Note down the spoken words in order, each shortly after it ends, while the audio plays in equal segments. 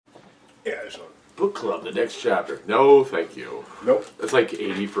finish on. Book club, the next chapter. No, thank you. Nope. It's like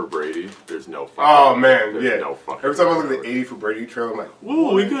 80 for Brady. There's no fucking... Oh, man, there's yeah. no fucking... Every time I look at the 80 for Brady trailer, I'm like,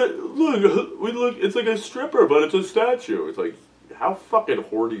 whoa, we look, it's like a stripper, but it's a statue. It's like, how fucking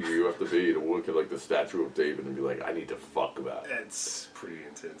horny do you have to be to look at, like, the statue of David and be like, I need to fuck that? it's pretty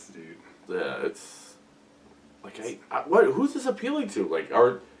intense, dude. Yeah, it's... Like, who's this appealing to? Like,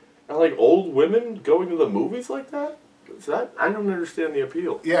 are like, old women going to the movies like that? Is that... I don't understand the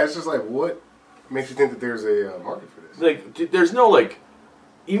appeal. Yeah, it's just like, what makes you think that there's a market for this? Like, there's no, like...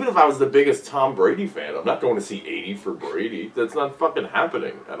 Even if I was the biggest Tom Brady fan, I'm not going to see 80 for Brady. That's not fucking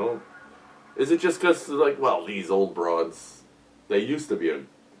happening. I don't... Is it just because, like, well, these old broads, they used to be a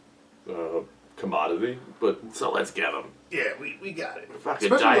commodity, but so let's get them. Yeah, we got it. Fucking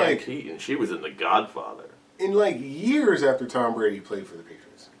Diane Keaton, she was in The Godfather. In, like, years after Tom Brady played for the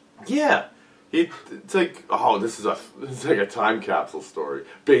Patriots. Yeah. It's like, oh, it's like a time capsule story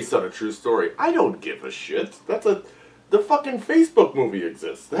based on a true story. I don't give a shit. The fucking Facebook movie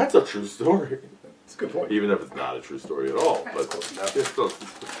exists. That's a true story. That's a good point. Even if it's not a true story at all. That's close enough. It's still,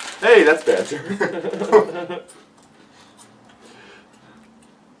 hey, that's banter.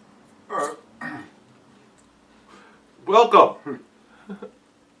 Welcome.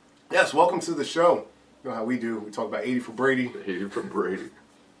 Yes, welcome to the show. You know how we do. We talk about 80 for Brady. 80 for Brady.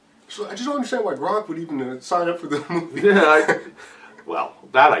 So I just don't understand why Gronk would even sign up for the movie. Yeah, well,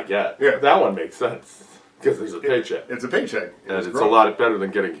 that I get. Yeah. That one makes sense. Because there's a paycheck. It's a paycheck. And it's a lot better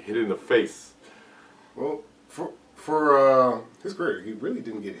than getting hit in the face. Well, for his career, he really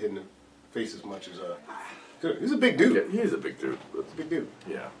didn't get hit in the face as much as... he's a big dude. Yeah, he is a big dude. He's a big dude.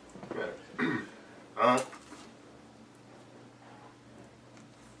 Yeah.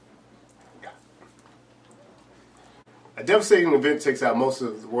 A devastating event takes out most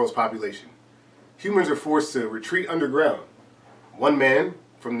of the world's population. Humans are forced to retreat underground. One man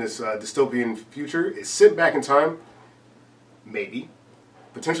from this dystopian future is sent back in time, maybe,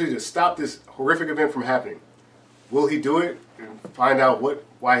 potentially to stop this horrific event from happening. Will he do it and find out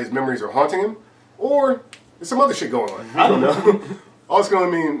why his memories are haunting him? Or there's some other shit going on? I don't know. All it's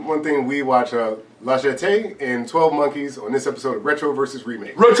going to mean one thing: we watch La Jetée and 12 Monkeys on this episode of Retro vs.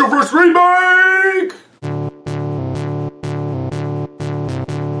 Remake. Retro vs. Remake!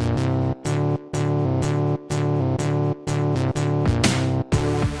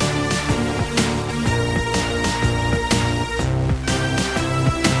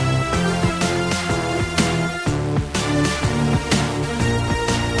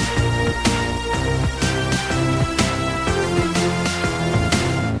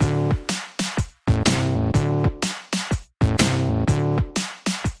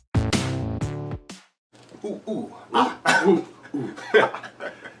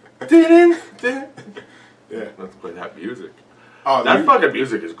 Yeah, let's play that music. Oh, that fucking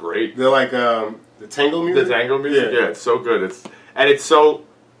music is great. They're like the tango music. The tango music, yeah, it's so good. It's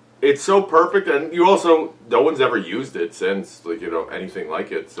so perfect, and no one's ever used it since, like, anything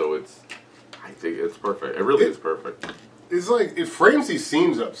like it. So I think it's perfect. It really is perfect. It's like it frames these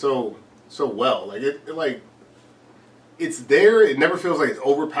scenes up so well. Like it's there. It never feels like it's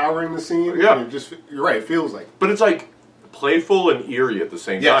overpowering the scene. Yeah, you're right. It feels like, but it's like playful and eerie at the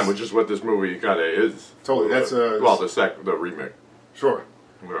same time, which is what this movie kind of is. Totally. That's the remake. Sure.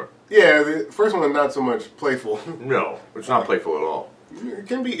 Yeah. Yeah, the first one not so much playful. No, it's not playful at all. It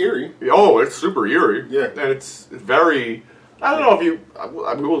can be eerie. Oh, it's super eerie. Yeah, and it's very. I don't know if you.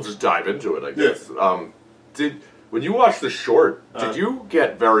 I mean, we'll just dive into it, I guess. Yeah. When you watched the short, did you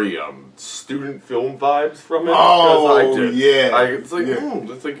get very student film vibes from it? Oh, I did. Yeah. It's like,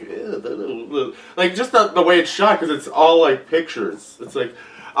 like just the way it's shot, because it's all like pictures. It's like,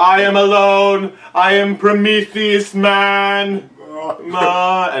 I am alone. I am Prometheus man.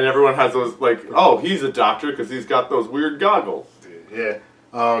 And everyone has those like, oh, he's a doctor because he's got those weird goggles. Yeah.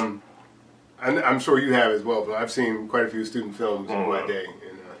 And I'm sure you have as well, but I've seen quite a few student films in my day.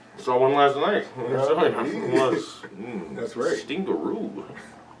 Saw one last night. That's right. Stingaroo.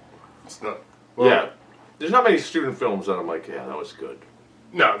 It's not. Well, yeah. There's not many student films that I'm like, yeah, that was good.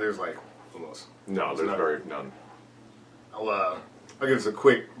 No, there's like almost. No, there's none. I'll give us a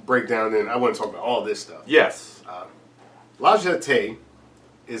quick breakdown, and I want to talk about all this stuff. Yes. La Jetée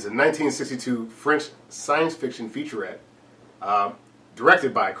is a 1962 French science fiction featurette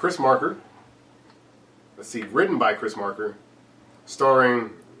directed by Chris Marker. Written by Chris Marker,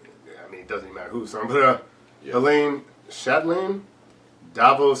 starring, it doesn't even matter who's starring, but Helene Chatelain,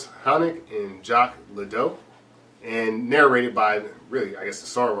 Davos Hanik, and Jacques Ledoux, and narrated by, really, I guess the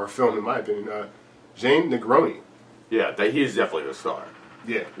star of our film, in my opinion, Jane Negroni. Yeah, he's definitely the star.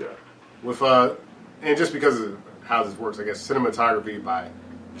 Yeah. With and just because of how this works, I guess cinematography by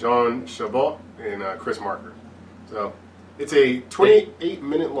John Chabot, and Chris Marker. So it's a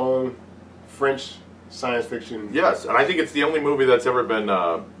 28-minute long French science fiction. Yes, and I think it's the only movie that's ever been.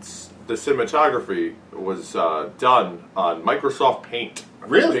 The cinematography was done on Microsoft Paint.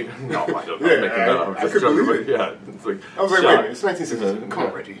 Really? No, I don't know. Yeah, I could believe it. Yeah, it's like, I was like, wait a minute, it's 1960. Come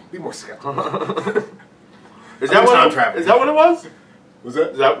on, Reggie, be more skeptical. Is that what it was? Was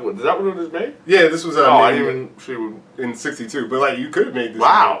that? Is that when it was made? Yeah, this was. I didn't even. In '62, but like you could have made this.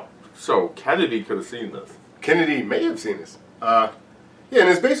 Wow. So Kennedy could have seen this. Kennedy may have seen this. Yeah, and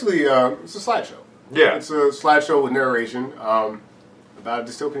it's basically it's a slideshow. Yeah, it's a slideshow with narration about a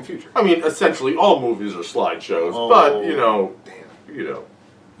dystopian future. I mean, essentially all movies are slideshows, but you know,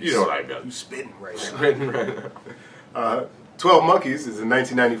 what I got. You spitting right now. 12 Monkeys is a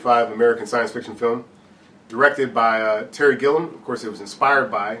 1995 American science fiction film directed by Terry Gilliam. Of course, it was inspired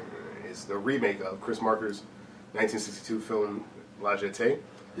by, it's the remake of Chris Marker's 1962 film La Jetée.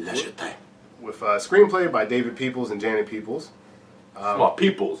 La Jetée. With a screenplay by David Peoples and Janet Peoples. Come on,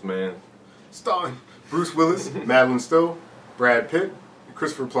 Peoples, man. Starring Bruce Willis, Madeline Stowe, Brad Pitt, and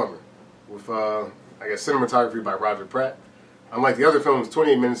Christopher Plummer. With, cinematography by Roger Pratt. Unlike the other films,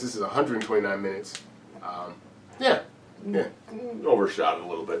 28 minutes, this is 129 minutes. Yeah. Overshot it a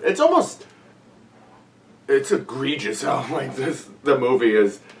little bit. It's egregious how like this. The movie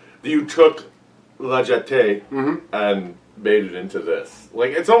is you took La Jetée and made it into this.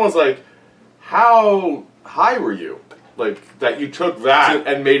 Like it's almost like how high were you? Like that you took that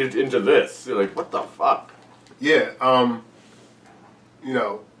and made it into this. You're like, what the fuck? Yeah.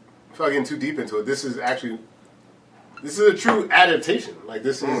 Without getting too deep into it, this is a true adaptation. Like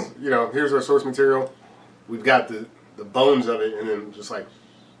this is here's our source material. We've got the bones of it, and then just like,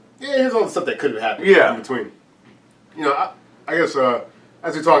 here's all the stuff that could have happened in between. I guess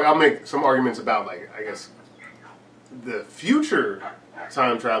as we talk, I'll make some arguments about the future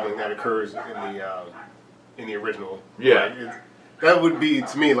time traveling that occurs in the original. Yeah, right? That would be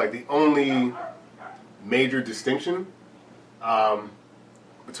to me like the only major distinction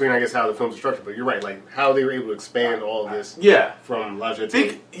between how the films are structured. But you're right, like how they were able to expand all of this. Yeah, from La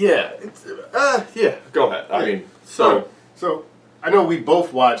Jetée. Go ahead. I mean, so I know we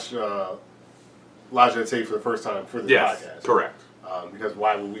both watched La Jetée for the first time for this podcast. Correct. Because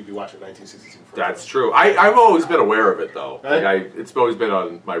why would we be watching 1962? That's true. I've always been aware of it though. Like it's always been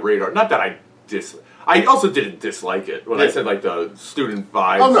on my radar. Not that I also didn't dislike it when I said like the student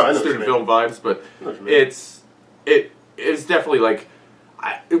vibes, student film vibes, but it's definitely like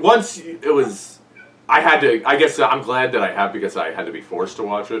once it was. I had to. I guess I'm glad that I have because I had to be forced to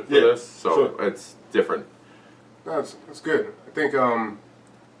watch it for this, so it's different. That's good. I think I'm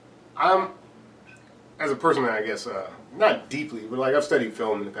as a person that not deeply, but like I've studied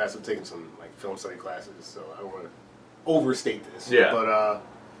film in the past. I've taken some like film study classes, so I don't want to overstate this. Yeah. But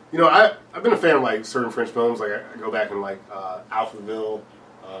I've been a fan of like certain French films. Like I go back and like Alphaville.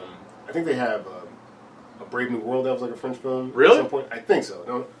 I think they have a Brave New World that was like a French film. Really? At some point. I think so.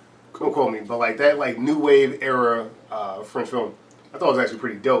 Don't quote me, but like that like new wave era French film, I thought it was actually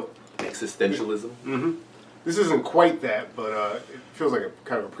pretty dope. Existentialism. Mm-hmm. This isn't quite that, but it feels like a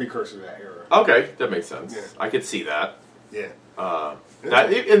kind of a precursor to that era. Okay, that makes sense. Yeah. I could see that. Yeah.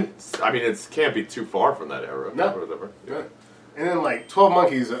 It can't be too far from that era. No. Or whatever. Yeah. And then like 12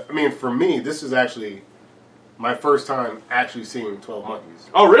 Monkeys. I mean, for me, this is actually my first time actually seeing 12 Monkeys.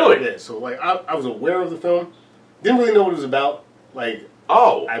 Oh, really? Yeah. So like I was aware of the film, didn't really know what it was about. Like.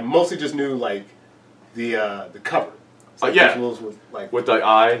 Oh. I mostly just knew like the cover. Like with the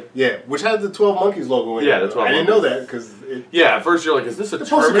eye. Yeah, which had the 12 Monkeys logo in it. Yeah, the 12 I didn't know that because at first you're like, is this a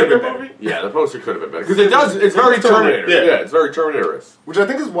poster Terminator could have been movie? Yeah, the poster could have been better because it does. It's very Terminator. Yeah, it's very Terminator-esque. Which I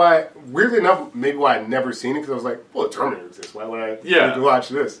think is why, weirdly enough, maybe why I'd never seen it because I was like, well, Terminator exists. Why would I need to watch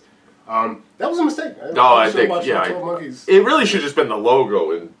this? That was a mistake. I think 12 Monkeys. It really should have just been the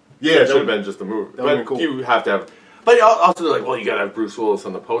logo and it should have been just the movie. That would have been cool. You have to have. But also, they're like, well, you gotta have Bruce Willis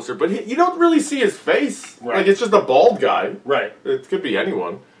on the poster, but you don't really see his face. Right. Like, it's just a bald guy. Right. It could be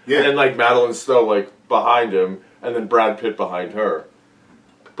anyone. Yeah. And then, like, Madeline Stowe, like, behind him, and then Brad Pitt behind her.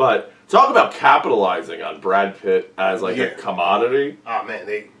 But talk about capitalizing on Brad Pitt as, like, a commodity. Oh,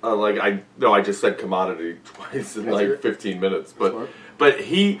 man, I just said commodity twice in, 15 minutes. But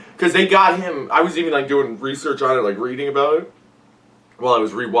because they got him, I was even, like, doing research on it, like, reading about it, while I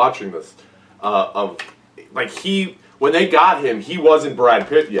was rewatching this, when they got him, he wasn't Brad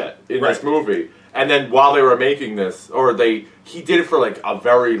Pitt yet in this movie. And then while they were making this, he did it for like a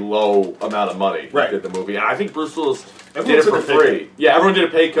very low amount of money. Right. He did the movie, and I think Bruce Willis did it for free. Yeah, everyone did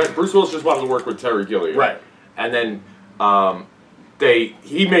a pay cut. Bruce Willis just wanted to work with Terry Gilliam. Right. And then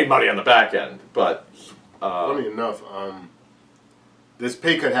he made money on the back end, but funny enough, this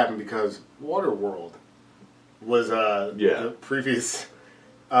pay cut happened because Waterworld was the previous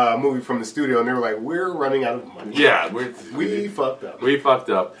movie from the studio, and they were like, "We're running out of money." Yeah, we fucked up. We fucked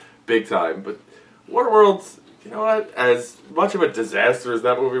up big time. But Waterworld's, you know what? As much of a disaster as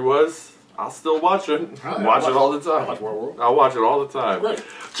that movie was, I'll still watch it. Watch it all the time. Watch Waterworld. I'll watch it all the time. Right.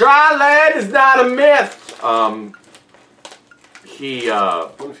 Dry land is not a myth. One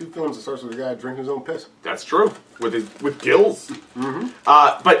of the few films that starts with a guy drinking his own piss. That's true. With gills. Mm-hmm.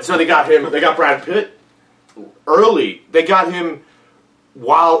 But so they got him. They got Brad Pitt early. They got him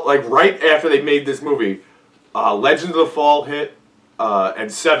while, like, right after they made this movie. Legends of the Fall hit,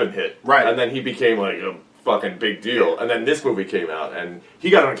 and Seven hit. Right. And then he became like a fucking big deal. And then this movie came out, and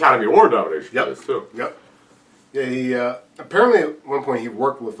he got an Academy Award nomination for this too. Yep. Yeah. He apparently at one point he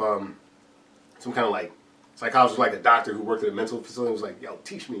worked with some kind of like psychologist, like a doctor who worked at a mental facility. And was like, "Yo,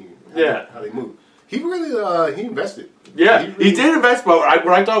 teach me how they move." He really he invested. Yeah, he did invest. But what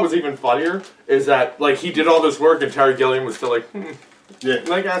I thought was even funnier is that, like, he did all this work, and Terry Gilliam was still like, yeah,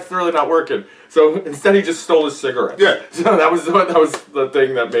 like, that's really not working. So instead, he just stole his cigarette. Yeah. So that was the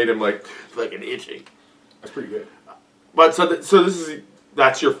thing that made him like fucking itchy. That's pretty good. But so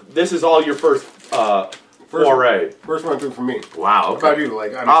this is all your first foray. First run through for me. Wow. Okay. What about you?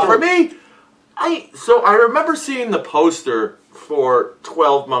 Like, for me, I remember seeing the poster for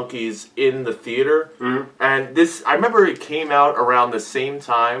 12 Monkeys in the theater, and I remember it came out around the same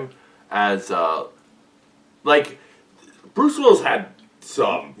time as like Bruce Willis had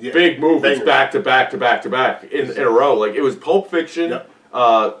some big movies back to back in a row. Like, it was Pulp Fiction,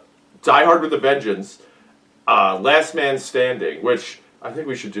 Die Hard with a Vengeance, Last Man Standing, which I think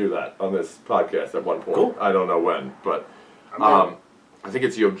we should do that on this podcast at one point. Cool. I don't know when, but I think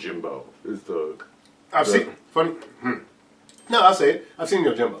it's Yojimbo is the... I've seen... Funny... No, I'll say it. I've seen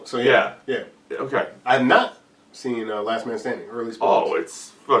Yojimbo. So yeah. Okay. I have not seen Last Man Standing. Early spoilers. Oh, it's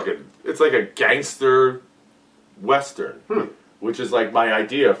fucking... It's like a gangster western, which is like my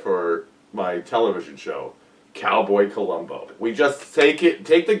idea for my television show, Cowboy Columbo. We just take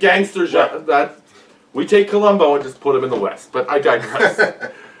the gangster that we take Columbo and just put him in the West. But I digress.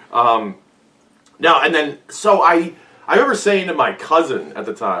 So I remember saying to my cousin at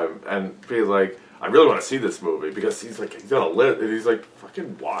the time and being like, I really want to see this movie because he's like, he's got a lit, and he's like,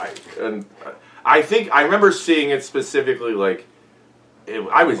 fucking why? And I remember seeing it specifically like.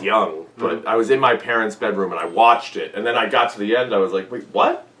 I was young, but I was in my parents' bedroom and I watched it, and then I got to the end. I was like, "Wait,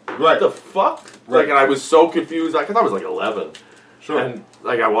 what? Right. What the fuck?" Right. Like, and I was so confused. Because I was like 11, Sure. and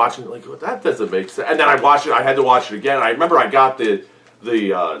like I watched it, like, well, that doesn't make sense. And then I watched it. I had to watch it again. I remember I got the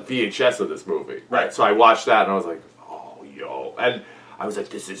VHS of this movie, right? So I watched that, and I was like, "Oh, yo!" And I was like,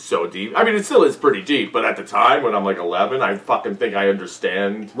 "This is so deep." I mean, it still is pretty deep, but at the time when I'm like 11, I fucking think I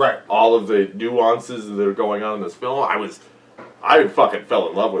understand all of the nuances that are going on in this film. I fucking fell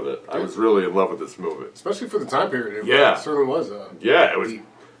in love with it. I was really in love with this movie. Especially for the time period. It certainly was. It was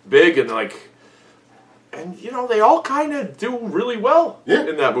big and you know, they all kind of do really well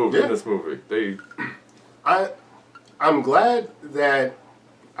in that movie, in this movie. I'm glad that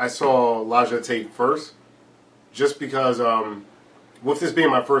I saw La Jetée first, just because with this being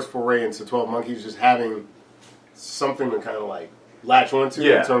my first foray into 12 Monkeys, just having something to kind of like latch onto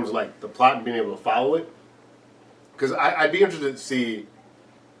in terms of like the plot and being able to follow it. Because I'd be interested to see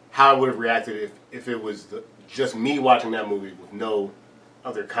how I would have reacted if it was just me watching that movie with no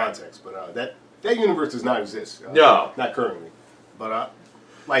other context. But that universe does not exist. No. Not currently. But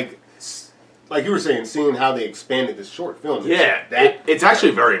like you were saying, seeing how they expanded this short film. It's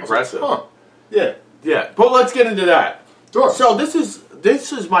actually very impressive. Like, yeah. Yeah. But let's get into that. Sure. So this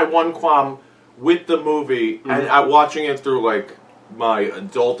is my one qualm with the movie, and watching it through like my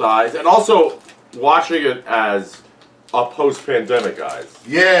adult eyes, and also watching it as a post-pandemic eyes.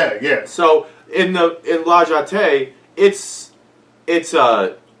 Yeah. So in La Jetée, it's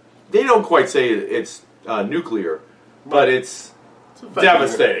they don't quite say it's nuclear, but it's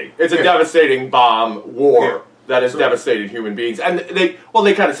devastating. It's a devastating bomb war that has devastated human beings, and they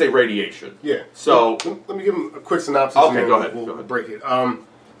kind of say radiation. Yeah. So let me give them a quick synopsis. Okay, and go ahead. We'll break it.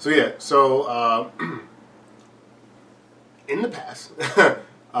 In the past,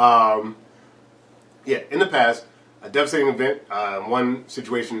 in the past, a devastating event. One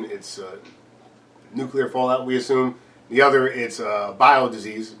situation, it's nuclear fallout, we assume. The other, it's a bio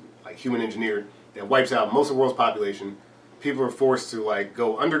disease, like human engineered, that wipes out most of the world's population. People are forced to like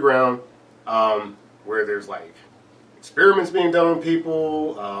go underground, where there's like experiments being done on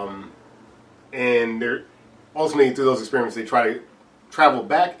people, and they're ultimately through those experiments they try to travel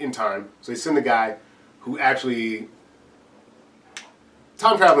back in time. So they send a guy who actually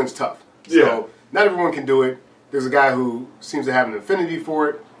time traveling's tough. So not everyone can do it. there's a guy who seems to have an affinity for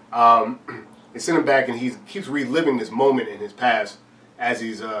it. They send him back, and he keeps reliving this moment in his past as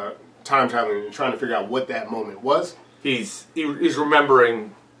he's time traveling and trying to figure out what that moment was. He's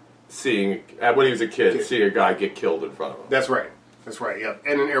remembering seeing, when he was a kid, seeing a guy get killed in front of him. That's right. Yep.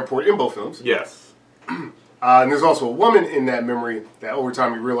 And an airport in both films. Yes. And there's also a woman in that memory that over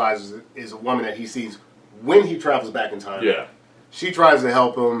time he realizes is a woman that he sees when he travels back in time. Yeah. She tries to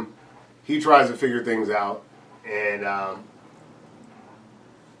help him. He tries to figure things out. And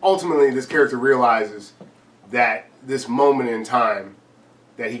ultimately, this character realizes that this moment in time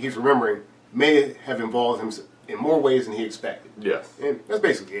that he keeps remembering may have involved him in more ways than he expected. Yes. And that's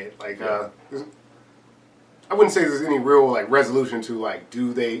basically it. Like, I wouldn't say there's any real like resolution to like,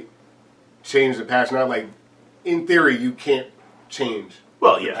 do they change the past or not? Like, in theory, you can't change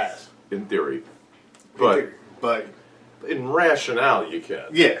the past. In theory. But in rationale, you can.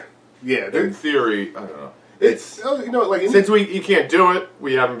 Yeah. In theory, I don't know. It's like since you can't do it,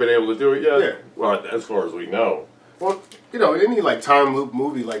 we haven't been able to do it yet. Yeah. Well, as far as we know. Well, in any like time loop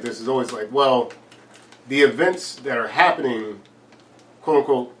movie like this is always like, well, the events that are happening, quote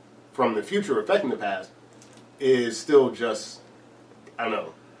unquote, from the future affecting the past, is still just, I don't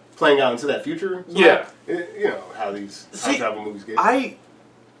know, playing out into that future. Yeah. You know how these time travel movies get.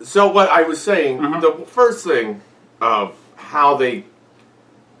 So what I was saying, the first thing of how the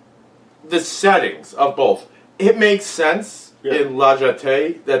settings of both, it makes sense in La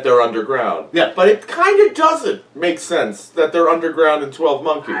Jetée that they're underground. Yeah. But it kind of doesn't make sense that they're underground in 12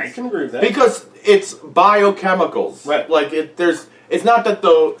 Monkeys. I can agree with that. Because it's biochemicals. Right. Like, it's not that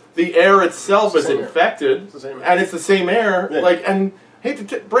the air itself is infected, it's the same air. and it's the same air. Yeah. Like, and hate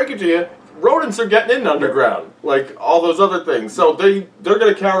to break it to you, rodents are getting in underground, like all those other things. So they're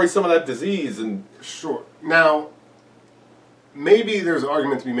going to carry some of that disease. And sure. Now, maybe there's an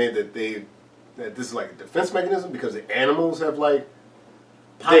argument to be made that this is like a defense mechanism because the animals have like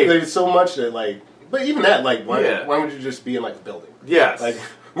populated so much that like. But even that, like, why would you just be in like a building? Yes. Like,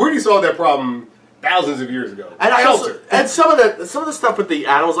 we already solved that problem thousands of years ago. And some of the stuff with the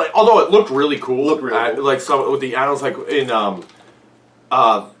animals, like, although it looked really cool, like some with the animals, like in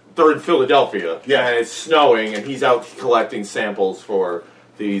they're in Philadelphia, and it's snowing, and he's out collecting samples for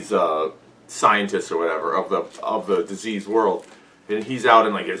these scientists or whatever of the diseased world, and he's out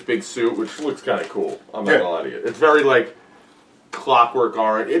in like his big suit, which looks kind of cool. I'm not gonna lie to you. It's very like Clockwork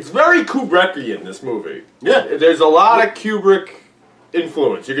Orange. It's very Kubrickian, this movie. Yeah, there's a lot of Kubrick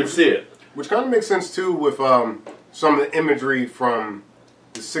influence. You can see it. Which kind of makes sense, too, with some of the imagery from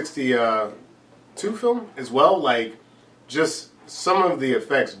the 62 film as well. Like, just some of the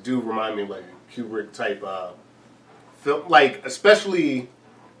effects do remind me of, like, Kubrick-type film. Like, especially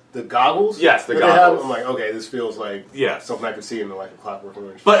the goggles. Yes, the goggles. goggles. I'm like, okay, this feels like something I could see in, like, a Clockwork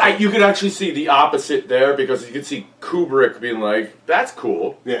Orange. But you could actually see the opposite there, because you could see Kubrick being like, that's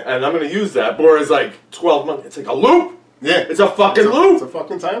cool. Yeah. And I'm going to use that. Whereas, like, 12 months, it's like a loop. Yeah. It's a fucking loop. It's a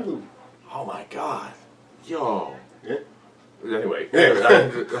fucking time loop. Oh my god. Yo. Yeah. Anyway.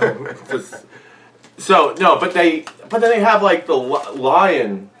 So, no, but then they have like the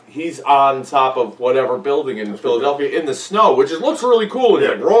lion, he's on top of whatever building in Philadelphia in the snow, which looks really cool and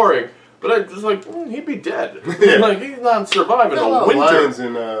like roaring, but I'm just like, he'd be dead. Like, he's not surviving a winter. Lions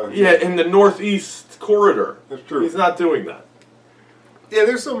in, in the northeast corridor. That's true. He's not doing that. Yeah,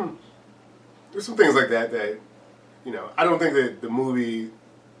 there's some things like that, you know, I don't think that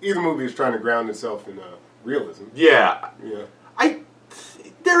either movie is trying to ground itself in realism. Yeah. Yeah.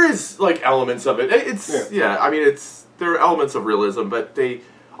 There is like elements of it. I mean, there are elements of realism, but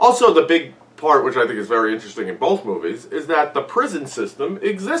also the big part, which I think is very interesting in both movies, is that the prison system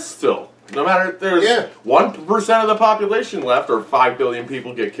exists still. No matter if there's 1% of the population left, or 5 billion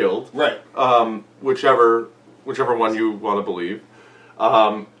people get killed. Right. Whichever one you want to believe.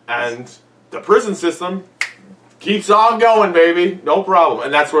 And the prison system keeps on going, baby. No problem.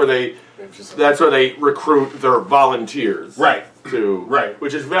 And that's where they recruit their volunteers. Right.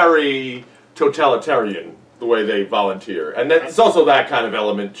 Which is very totalitarian, the way they volunteer. And it's also that kind of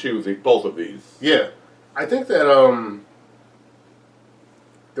element to both of these. Yeah. I think that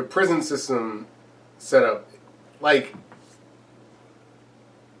the prison system setup, like,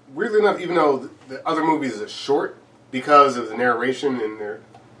 weirdly enough, even though the other movies are short because of the narration and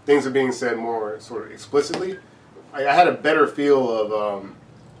things are being said more sort of explicitly, I had a better feel of,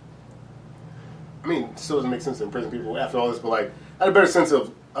 I mean, it still doesn't make sense in prison people after all this, but like, I had a better sense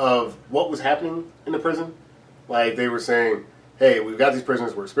of what was happening in the prison. Like, they were saying, hey, we've got these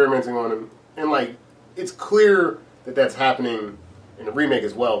prisoners, we're experimenting on them, and like, it's clear that that's happening in the remake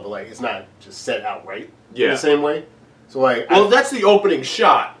as well, but like, it's not just set outright in the same way. So like, well, that's the opening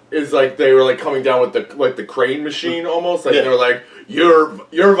shot is like they were like coming down with the crane machine almost. Like Yeah. they were like,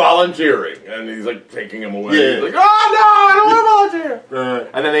 you're volunteering, and he's like taking him away. Yeah. He's like, oh no, I don't want to volunteer.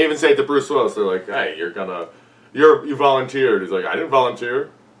 Right. And then they even say it to Bruce Willis. They're like, hey, you volunteered. He's like, I didn't volunteer.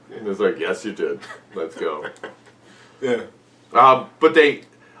 And he's like, yes, you did. Let's go. Yeah. But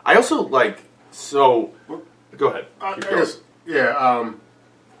I also like, so, go ahead. I guess, yeah,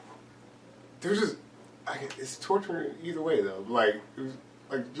 there's just, it's torture either way, though. Like, there's,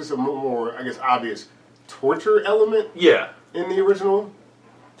 like, just a more, I guess, obvious torture element Yeah. in the original.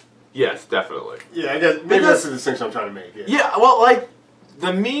 Yes, definitely. Yeah, I guess, maybe that's the distinction I'm trying to make, Yeah, well, like,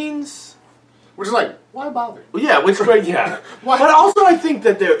 the means... Which is like, why bother? Yeah, yeah. Why? But also I think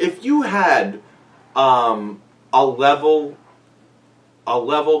that if you had a level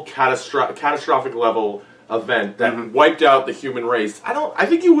catastrophic level event that wiped out the human race, I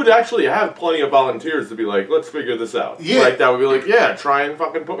think you would actually have plenty of volunteers to be like, let's figure this out. Yeah. Like, that would be like, yeah, try and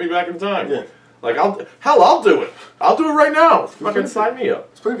fucking put me back in time. Yeah. Like, I'll do it. I'll do it right now. Fucking sign me up.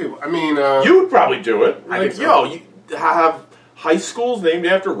 There's plenty of people. I mean, You would probably do it. I Like, think so. you have high schools named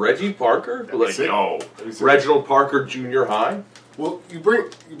after Reggie Parker? Like, sick. yo, That'd be sick. Reginald Parker Junior High? well, you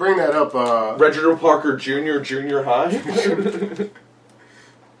bring that up, Reginald Parker Jr. Junior High?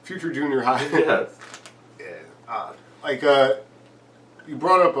 future junior high. Yes. Yeah. Like, you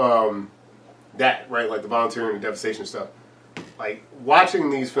brought up, that, right? Like the volunteering and devastation stuff. Like, watching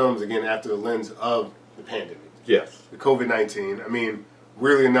these films again after the lens of the pandemic. Yes. The COVID-19. I mean,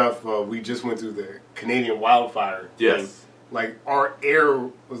 weirdly enough, we just went through the Canadian wildfire. Yes. thing. Like, our air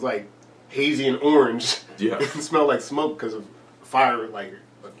was like hazy and orange. Yeah. It smelled like smoke because of fire like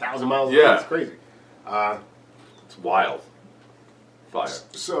 1,000 miles away. Yeah. It's crazy. It's wild. Fire.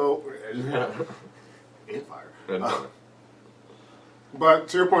 So, Yeah. and fire. And But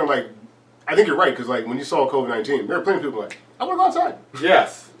to your point, like, I think you're right, because like when you saw COVID-19, there were plenty of people like, I want to go outside.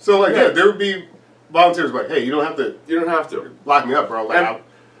 yes. So like, yeah, there would be volunteers like, hey, you don't have to You don't have to. lock me up, bro. Like, And,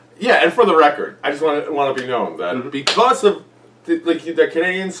 yeah, and for the record, I just want to be known that because of the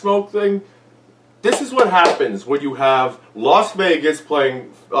Canadian smoke thing, this is what happens when you have Las Vegas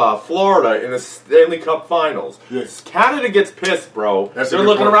playing Florida in the Stanley Cup Finals. Yes. Canada gets pissed, bro. That's a They're good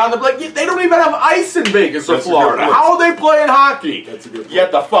looking point. around, they're like, they don't even have ice in Vegas or That's a good Florida. point. How are they playing hockey? That's a good point.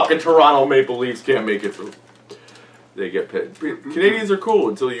 Yet the fucking Toronto Maple Leafs can't make it through. They get pissed. Canadians are cool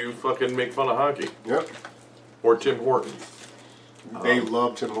until you fucking make fun of hockey. Yep. Or Tim Hortons. They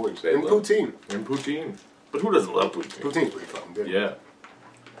love Tim Hortons. they And love- poutine. And poutine. But who doesn't love poutine? Poutine's pretty fucking good. Yeah.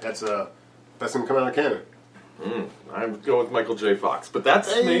 That's best thing coming out of Canada. I would go with Michael J. Fox. But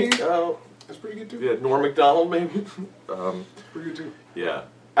that's Hey. me. That's pretty good too. Yeah, Norm Macdonald, maybe. Pretty good too. Yeah.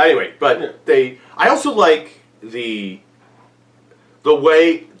 Anyway, but Yeah. I also like the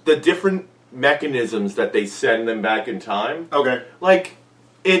way, the different mechanisms that they send them back in time. Okay. Like,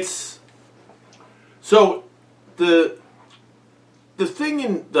 it's... So, the thing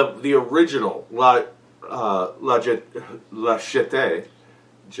in the original, La Jetée,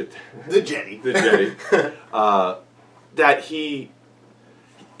 The Jetty. the Jetty, that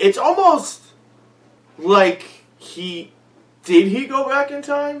it's almost like did he go back in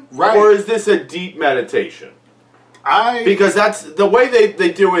time? Right. Or is this a deep meditation? Because That's the way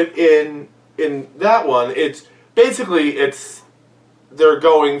they do it in that one. It's basically, they're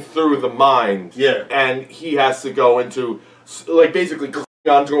going through the mind. Yeah. And he has to go into, like, basically cling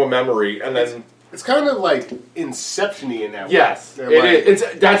onto a memory and then... it's kind of like Inception-y in that way. Yes,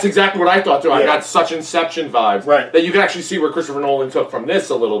 that's exactly what I thought too. I Yeah. got such Inception vibes, Right. that you can actually see where Christopher Nolan took from this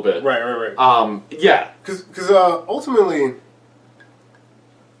a little bit. Right. Yeah. Because ultimately,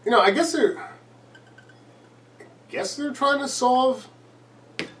 I guess they're trying to solve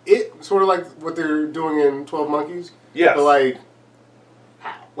it, sort of like what they're doing in 12 Monkeys. Yes. But like,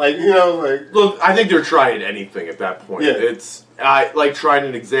 how? Like, like... Look, I think they're trying anything at that point. Yeah. It's like trying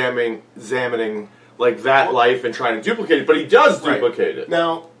and examining like that life and trying to duplicate it, but he does duplicate it.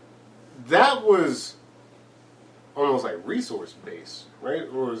 Now, that was almost like resource-based, right?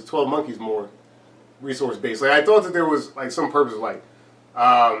 Or was 12 Monkeys more resource-based? Like, I thought that there was like some purpose, like,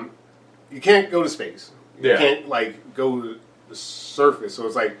 you can't go to space. You can't, like, go to the surface. So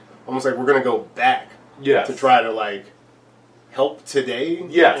it's like, almost like we're going to go back Yes. to try to, like, help today.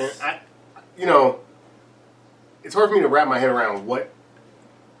 Yes. And it's hard for me to wrap my head around what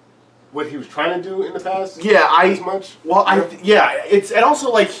he was trying to do in the past. Yeah, as much. Well, it's and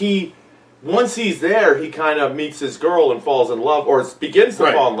also like once he's there, he kind of meets his girl and falls in love, or begins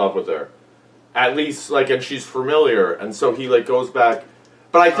to fall in love with her. At least, like, and she's familiar, and so he like goes back.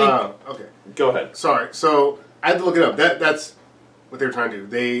 But I think okay. Go ahead. Sorry. So I had to look it up. That's what they were trying to do.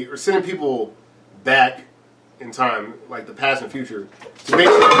 They are sending people back in time, like the past and future, to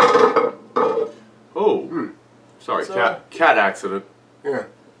basically. Sorry, So, cat accident. Yeah.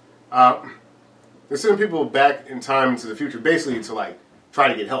 They're sending people back in time to the future, basically to like try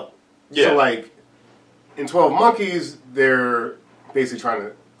to get help. Yeah. So like in 12 Monkeys, they're basically trying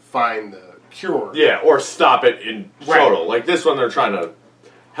to find the cure. Yeah, or stop it in total. Like this one, they're trying to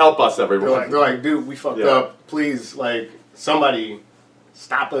help us, everyone. They're like, dude, we fucked up. Please, like, somebody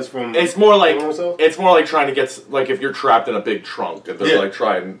stop us from. It's more like trying to get like if you're trapped in a big trunk and they're like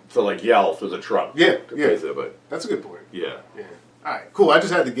trying to like yell through the trunk. Yeah, But that's a good point. Yeah. All right, cool. I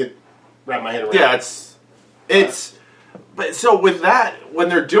just had to wrap my head around. Yeah, it's. But so with that, when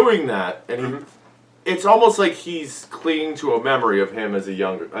they're doing that, and it's almost like he's clinging to a memory of him as a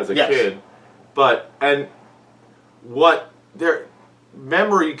kid, and what their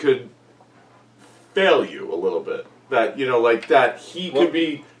memory could fail you a little bit. That like that he could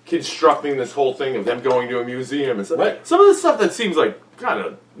be constructing this whole thing of them going to a museum and stuff. Right. Some of the stuff that seems like kind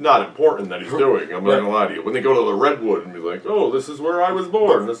of not important that he's doing. I'm not gonna lie to you. When they go to the redwood and be like, "Oh, this is where I was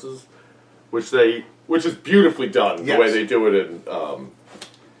born. This is," which is beautifully done. The way they do it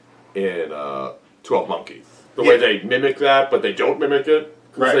in 12 Monkeys. The way they mimic that, but they don't mimic it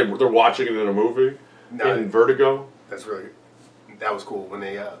because they're watching it in a movie in Vertigo. That was cool when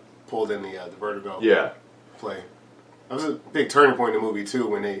they pulled in the Vertigo play. That was a big turning point in the movie too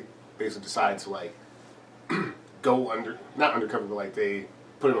when they basically decided to like go not undercover, but like they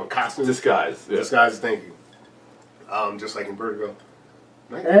put it on costumes. Disguise. Thank you. Just like in Vertigo.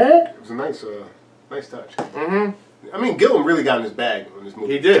 It was a nice touch. Mm-hmm. I mean, Gillum really got in his bag on this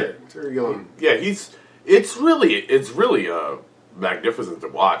movie. He did. Terry Gillum. Yeah, it's really magnificent to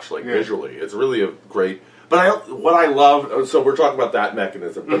watch, like visually. It's really a great. But what I love, so we're talking about that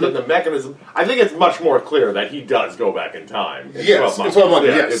mechanism, but then the mechanism, I think it's much more clear that he does go back in time. In 12 months.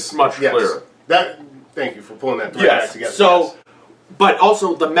 It's much clearer. Thank you for pulling that thread back together. So, but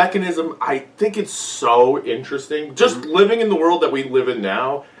also the mechanism, I think it's so interesting. Just living in the world that we live in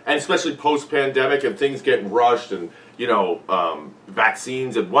now, and especially post-pandemic and things getting rushed and,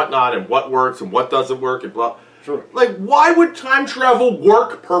 vaccines and whatnot and what works and what doesn't work and blah. Sure. Like, why would time travel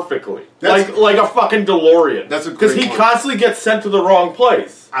work perfectly? Like a fucking DeLorean. That's a great because he point. constantly gets sent to the wrong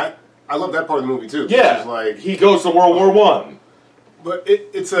place. I love that part of the movie too. Yeah, which is like he goes to World War I. But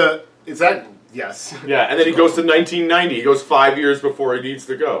it's that yes. Yeah, and then he goes to 1990. He goes 5 years before he needs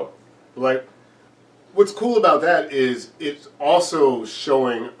to go. Like, what's cool about that is it's also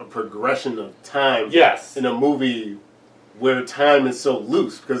showing a progression of time. Yes. In a movie where time is so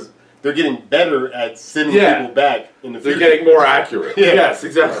loose because they're getting better at sending people back in the future. They're getting more accurate. Yeah. Yes,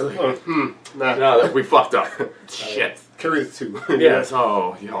 exactly. No, we fucked up. Shit. Carry the two. Yes.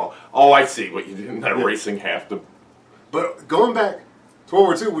 Oh, I see what you did in that racing half the. But going back to World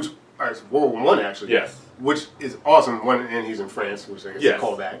War II, which World War I actually. Yes. Which is awesome. And he's in France, which I guess is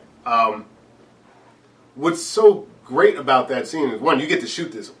called back. What's so great about that scene is one, you get to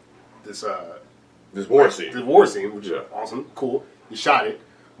shoot this war scene, which is awesome, cool. You shot it,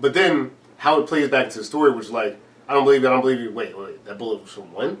 but then how it plays back into the story, which is like, I don't believe you. Wait, that bullet was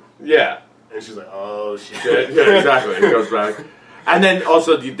from when? Yeah. And she's like, oh shit. Yeah, exactly. It goes back. And then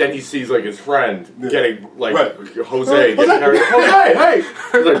also, then he sees like his friend getting like Jose getting carried. Jose, hey!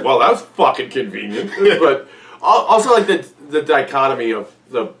 He's like, well, that was fucking convenient. But also like the dichotomy of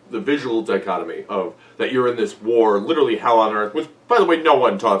the visual dichotomy of that you're in this war, literally hell on earth. Which, by the way, no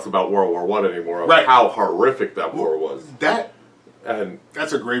one talks about World War I anymore. Of how horrific that war was.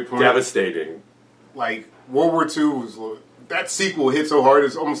 That's a great point. Devastating. Like World War II was that sequel hit so hard.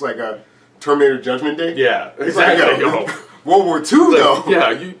 It's almost like a Terminator Judgment Day. Yeah, exactly. World War II, though. Yeah,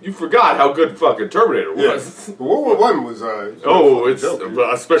 you forgot how good fucking Terminator was. Yeah. World War I was.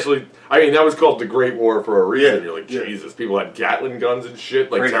 Especially. I mean, that was called the Great War for a reason. Yeah. You're like, Jesus, people had Gatling guns and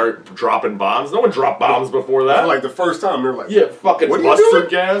shit, like dropping bombs. No one dropped bombs before that. For like the first time, they're like, fucking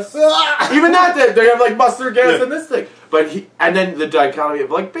mustard gas. Even that, they have like mustard gas in this thing. But and then the dichotomy of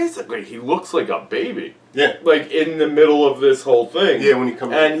like basically he looks like a baby. Yeah. Like in the middle of this whole thing. Yeah, when he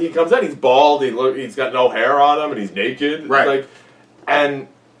comes in. And he comes in, he's bald, he's got no hair on him, and he's naked. Right. Like, and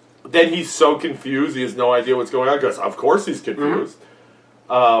then he's so confused, he has no idea what's going on, because of course he's confused.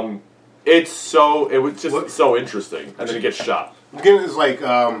 Mm-hmm. It was just so interesting. And then he gets shot. Again, it's like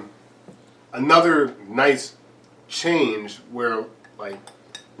another nice change where, like,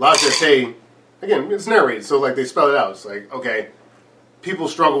 La Jetée, again, it's narrated, so like they spell it out. It's like, okay, people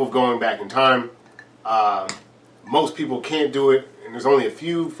struggle with going back in time. Most people can't do it, and there's only a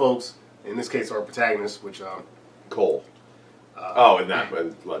few folks. In this case, our protagonist, which Cole. In La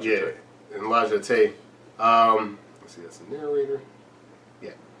Jetée. Yeah, in La Jetée. Let's see, that's the narrator.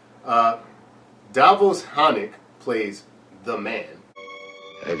 Yeah, Davos Hanek plays the man.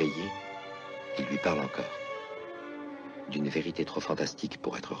 Réveillé, il lui parle encore. D'une vérité trop fantastique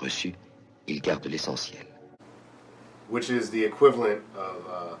pour être reçue, il garde l'essentiel. Which is the equivalent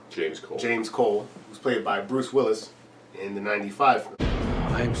of James Cole, who's played by Bruce Willis in the 95 film.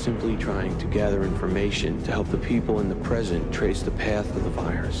 I'm simply trying to gather information to help the people in the present trace the path of the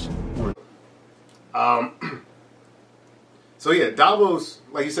virus. So yeah, Davos,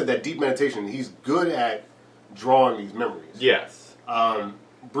 like you said, that deep meditation, he's good at drawing these memories. Yes.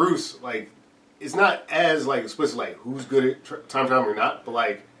 Bruce, like, it's not as, like, explicit, like, who's good at time traveling or not, but,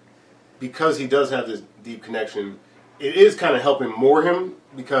 like, because he does have this deep connection, it is kind of helping more him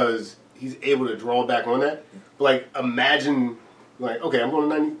because he's able to draw back on that. But, like, imagine, like, okay, I'm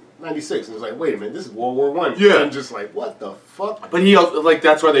going to 96, and it's like, wait a minute, this is World War I. Yeah. And just like, what the fuck? But he, like,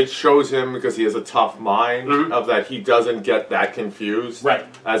 that's why they chose him, because he has a tough mind, of that he doesn't get that confused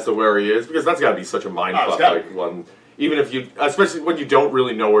as to where he is, because that's got to be such a mind fuck, like, one, even if you, especially when you don't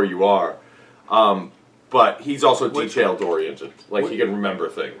really know where you are. But he's also detailed-oriented. Like, he can remember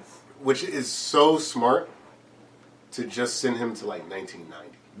things. Which is so smart to just send him to, like,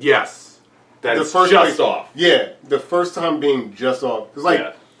 1990. Yes. That's just like, off. Yeah, the first time being just off. Because,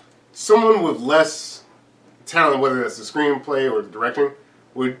 like, someone with less talent, whether that's the screenplay or the directing,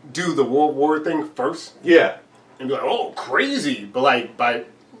 would do the World War thing first. Yeah. And be like, oh, crazy. But, like, by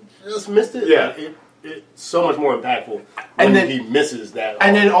just missed it. Yeah. Like, it's so much more impactful when he misses that.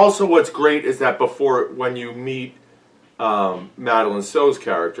 And then also what's great is that when you meet Madeline Stowe's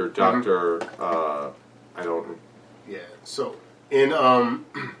character, Dr. I don't... Yeah, so in the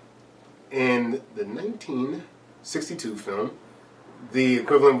 1962 film, the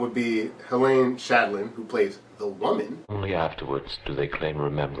equivalent would be Helene Shadlin, who plays the woman. Only afterwards do they claim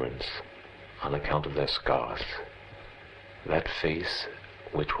remembrance on account of their scars. That face,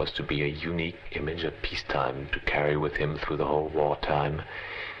 which was to be a unique image of peacetime to carry with him through the whole wartime,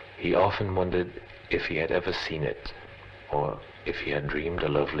 he often wondered if he had ever seen it, or if he had dreamed a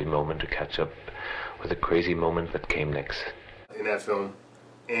lovely moment to catch up with the crazy moment that came next. In that film.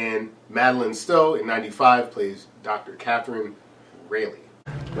 And Madeline Stowe, in 95, plays Dr. Catherine Rayleigh.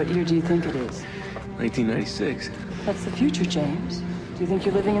 What year do you think it is? 1996. That's the future, James. Do you think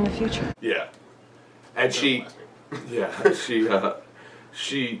you're living in the future? Yeah. And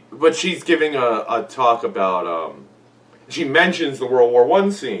but she's giving a talk about, she mentions the World War I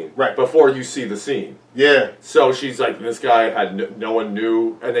scene before you see the scene. Yeah. So she's like, this guy had, no one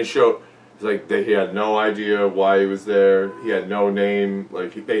knew, and they show, it's like, he had no idea why he was there, he had no name,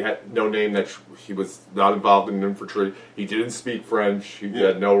 like, they had no name that he was not involved in infantry, he didn't speak French, he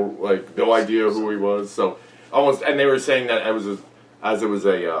had no idea who he was, so, almost, and they were saying that it was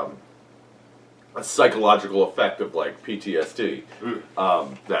a psychological effect of, like, PTSD,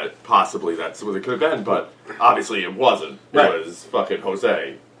 that possibly that's what it could have been, but obviously it wasn't. It was fucking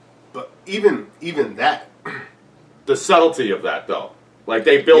Jose. But even that... The subtlety of that, though. Like,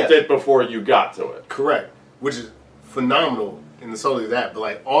 they built it before you got to it. Correct. Which is phenomenal in the subtlety of that, but,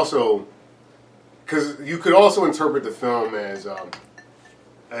 like, also... Because you could also interpret the film as...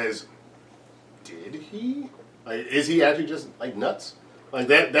 Did he? Like, is he actually just, like, nuts? Like,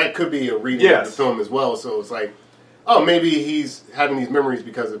 that could be a reading of the film as well. So it's like, oh, maybe he's having these memories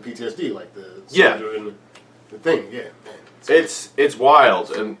because of PTSD, like the soldier and the thing. Yeah, man. It's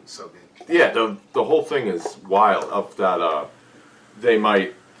wild. And so good. Yeah, the whole thing is wild. Of that, they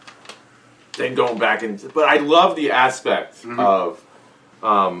going back and... But I love the aspect of,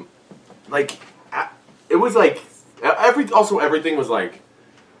 like, it was like, everything was like,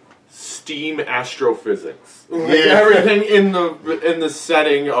 steam astrophysics. Everything in the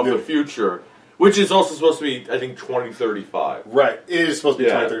setting of the future, which is also supposed to be, I think, 2035. Right, it is supposed to be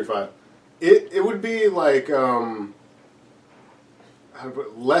 2035. It would be like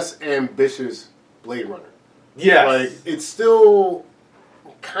less ambitious Blade Runner. Yes, like it's still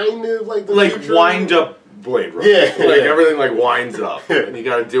kind of like the future. Wind up Blade Runner. Everything like winds up, and you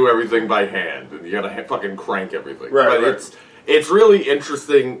got to do everything by hand, and you got to fucking crank everything. But it's really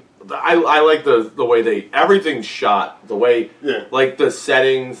interesting. I like the way everything's shot, the way, like the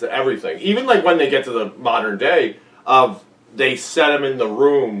settings, everything. Even like when they get to the modern day, they set him in the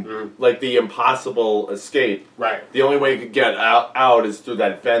room, like the impossible escape. Right. The only way he could get out is through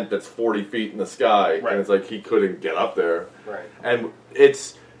that vent that's 40 feet in the sky, and it's like he couldn't get up there. Right. And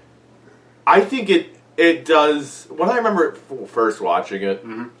I think it does. When I remember first watching it,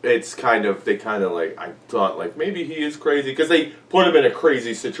 it's they kind of like, I thought like maybe he is crazy because they put him in a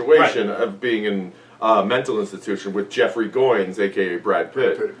crazy situation of being in a mental institution with Jeffrey Goins, aka Brad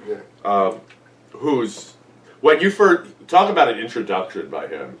Pitt, who's, when you first talk about an introduction by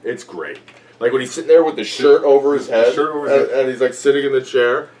him, it's great. Like when he's sitting there with the shirt over his head, and he's like sitting in the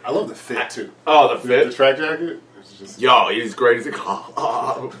chair. I love the fit too. Oh, the fit, the track jacket. It's just... Yo, he's great. He's like,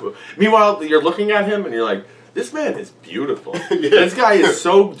 oh. Meanwhile, you're looking at him and you're like, this man is beautiful. This guy is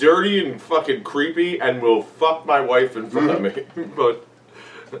so dirty and fucking creepy, and will fuck my wife in front of me, but.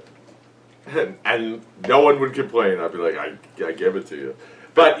 And no one would complain. I'd be like, I give it to you.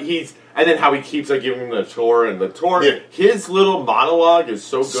 But and then how he keeps like giving him the tour, and the tour, his little monologue is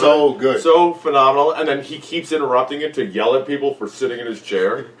so good. So phenomenal. And then he keeps interrupting it to yell at people for sitting in his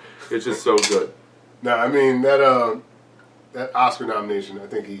chair. It's just so good. No, I mean that Oscar nomination, I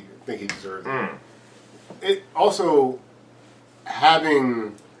think he deserves it. It also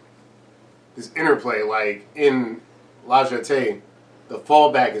having this interplay, like in La Jetée, the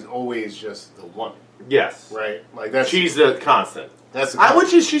fallback is always just the woman. Yes. Right? Like that's she's the constant. That's the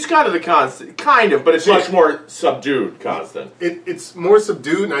constant. She's kind of the constant, kind of, but it's much more subdued constant. It's more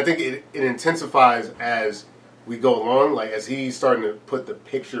subdued, and I think it intensifies as we go along. Like as he's starting to put the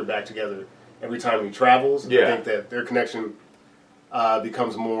picture back together every time he travels. I think that their connection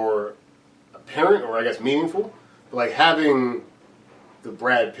becomes more apparent, or I guess meaningful. But like having the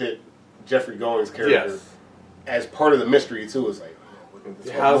Brad Pitt, Jeffrey Goings character as part of the mystery too is like.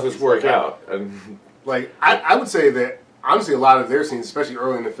 How does this work out? And like, I would say that, honestly, a lot of their scenes, especially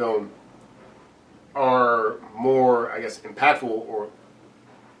early in the film, are more, I guess, impactful or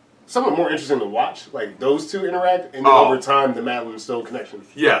somewhat more interesting to watch. Like, those two interact, and then over time, the Madeline Stowe connection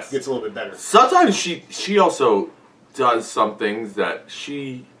gets a little bit better. Sometimes she also does some things that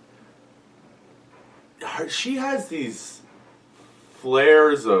she has these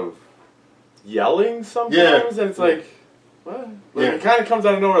flares of yelling sometimes, and it's like... What? Like it kind of comes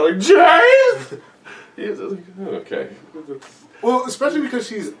out of nowhere, like James. He's like, okay. Well, especially because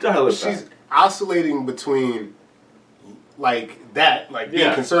she's oscillating between like that, like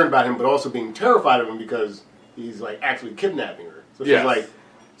being concerned about him, but also being terrified of him because he's like actually kidnapping her. So she's like,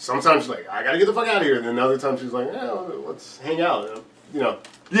 sometimes she's like, I gotta get the fuck out of here, and then other times she's like, let's hang out. You know?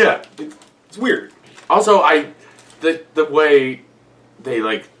 Yeah, it's weird. Also, the way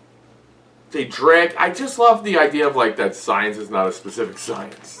they drag. I just love the idea of like that science is not a specific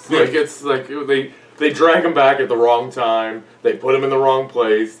science. Like it's like they drag him back at the wrong time. They put him in the wrong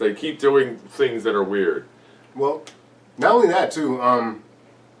place. They keep doing things that are weird. Well, not only that too.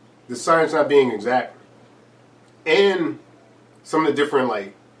 The science not being exact, and some of the different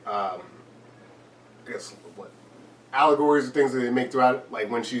like I guess allegories and things that they make throughout it. Like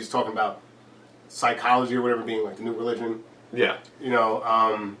when she's talking about psychology or whatever being like the new religion. Yeah. You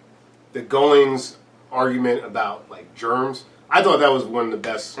know. The Goings argument about like germs, I thought that was one of the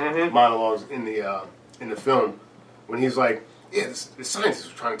best monologues in the film. When he's like, "Yeah, the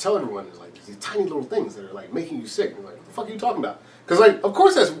scientists are trying to tell everyone there's like these tiny little things that are like making you sick." And you're like, "What the fuck are you talking about?" Because like, of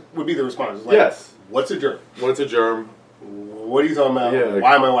course, that would be the response. It's like, what's a germ? What's a germ? What are you talking about? Yeah,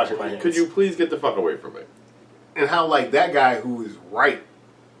 why am I washing my hands? Could you please get the fuck away from me? And how like that guy who is right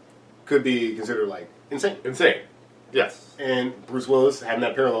could be considered like insane. Insane. Yes. And Bruce Willis having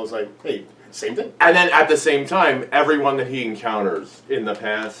that parallel is like, hey, same thing. And then at the same time, everyone that he encounters in the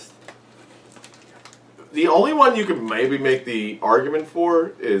past, the only one you could maybe make the argument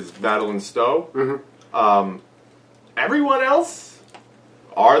for is Madeline Stowe. Everyone else,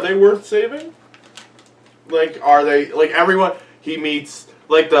 are they worth saving? Like, are they, like everyone he meets,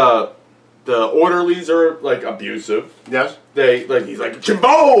 like the orderlies are like abusive. Yes. They like he's like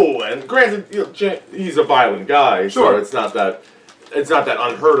Jimbo, and granted, you know, he's a violent guy, so it's not that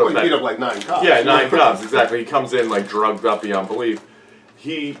unheard of. Well, he beat up like 9 cops. Yeah, 9 cops exactly. He comes in like drugged up beyond belief.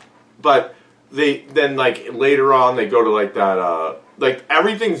 But they then like later on they go to like that like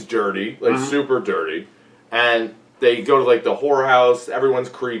everything's dirty, like super dirty, and they go to like the whorehouse. Everyone's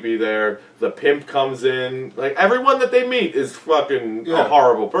creepy there. The pimp comes in. Like everyone that they meet is fucking a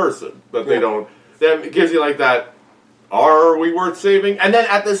horrible person. But they don't. Then it gives you like that. Are we worth saving? And then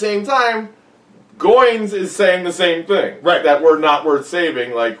at the same time, Goins is saying the same thing. Right. That we're not worth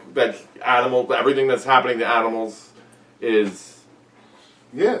saving. Like that everything that's happening to animals is.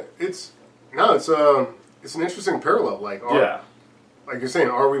 Yeah, it's an interesting parallel. Like like you're saying,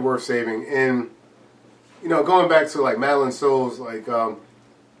 are we worth saving? And you know, going back to like Madeline Stowe's, like you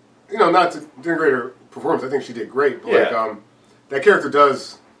know, not to denigrate her performance, I think she did great. But like that character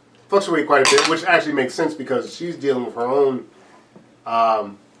does fluctuate quite a bit, which actually makes sense because she's dealing with her own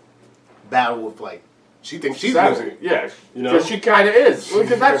battle with like she thinks she's losing it. Yeah, you know, she kind of is.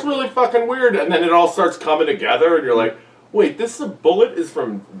 Because that's really fucking weird. And then it all starts coming together, and you're like, wait, this bullet is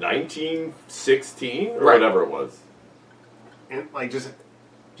from 1916 or whatever it was. And like just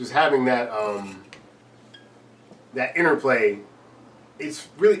having that that interplay it's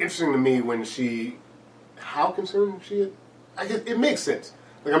really interesting to me when how concerned she is. I guess it makes sense.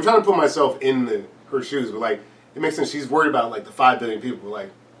 Like, I'm trying to put myself in her shoes, but like, it makes sense. She's worried about like the 5 billion people. Like,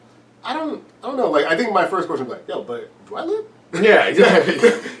 I don't know. Like, I think my first question would be like, yo, but do I live? Yeah, exactly.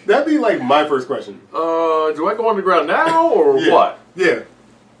 That'd be like my first question. Do I go underground now or what? Yeah.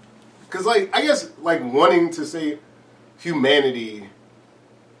 Because, like, I guess, like, wanting to say humanity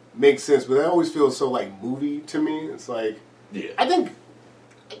makes sense, but that always feels so, like, movie to me. It's like, Yeah. I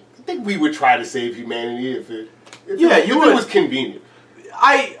think we would try to save humanity if it was convenient.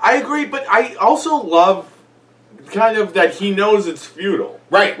 I agree, but I also love kind of that he knows it's futile.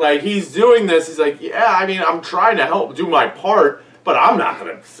 Right. Like, he's doing this, he's like, yeah, I mean, I'm trying to help do my part, but I'm not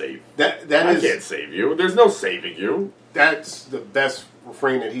going to save you. I can't save you. There's no saving you. That's the best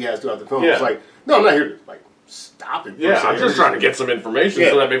refrain that he has throughout the film. Yeah. It's like, no, I'm not here to, like, stop it. Yeah, I'm just trying to get some information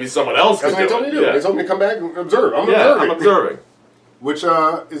so that maybe someone else can do it. That's what they told me to do. Yeah. They told me to come back and observe. I'm observing. Which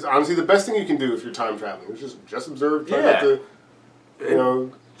is honestly the best thing you can do if you're time traveling. It's just observe, try not to,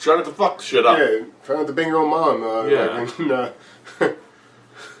 try not to fuck shit up. Yeah, try not to bang your own mom.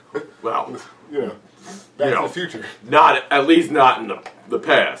 Well, back to the future. At least not in the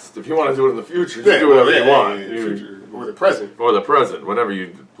past. If you want to do it in the future, you do whatever you want. Future. Or the present.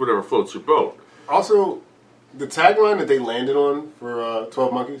 Whatever floats your boat. Also, the tagline that they landed on for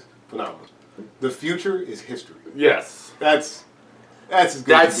 12 Monkeys, phenomenal. The future is history. Yes. That's as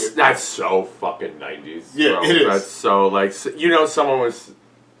good as it That's so fucking 90s. Yeah, bro. it is. That's so, like,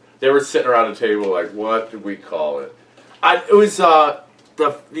 they were sitting around a table, like, what did we call it? It was,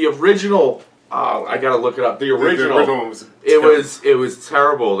 the original, I gotta look it up. The original was terrible. it was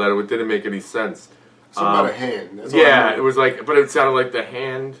terrible that it didn't make any sense. Something about a hand. That's it was like, but it sounded like the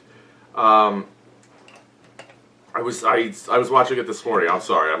hand. I was watching it this morning. I'm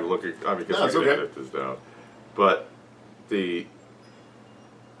sorry. I'm looking. I mean, because we can edit this down. But the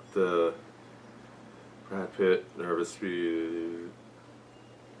Brad Pitt nervous speed.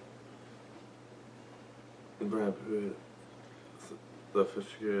 Brad Pitt.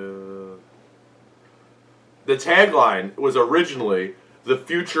 The tagline was originally, "The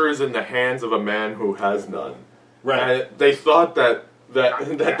future is in the hands of a man who has none." Right. And they thought that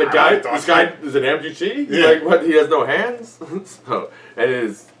this guy is an amputee. Yeah. Like, what? He has no hands. So, and it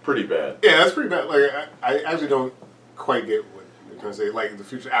is pretty bad. Yeah, that's pretty bad. Like, I actually don't quite get what you're trying to say. Like, the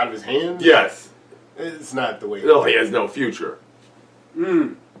future out of his hands. Yes. It's not the way. No, he has no future.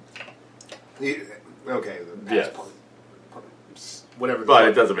 Okay. The past part. Whatever. But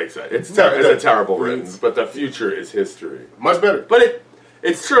it doesn't make sense. It's a terrible written. But the future is history. Much better. But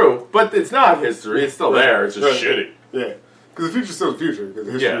it's true. But it's not history. It's still there. It's just shitty. Yeah. Because the future's still the future. Because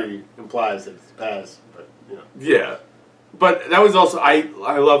history implies that it's the past. But, Yeah. But that was also... I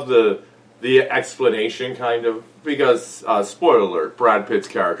love the explanation, kind of. Because, spoiler alert, Brad Pitt's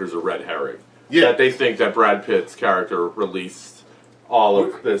character is a red herring. Yeah. That they think that Brad Pitt's character released all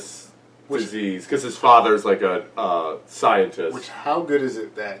of this disease. Because his father's like a scientist. Which, how good is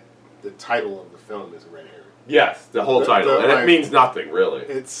it that the title of the film is a red herring? Yes, the whole title. And it means nothing, really.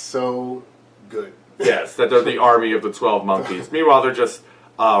 It's so good. Yes, that they're the army of the 12 monkeys. Meanwhile, they're just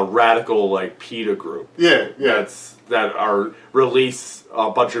a radical, like, PETA group. Yeah. That are release a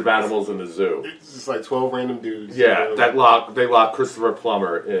bunch of animals in the zoo. It's just like 12 random dudes. Yeah, they lock Christopher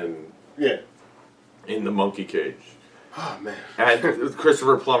Plummer in the monkey cage. Oh, man. And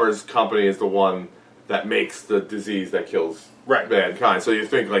Christopher Plummer's company is the one that makes the disease that kills mankind. So you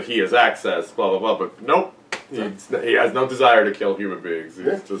think, like, he has access, blah, blah, blah, but nope. He has no desire to kill human beings.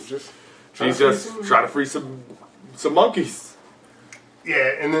 He's just trying to free some monkeys.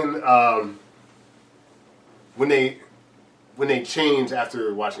 Yeah, and then when they change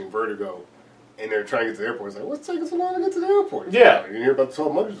after watching Vertigo and they're trying to get to the airport, it's like, what's taking so long to get to the airport? Yeah. You hear about the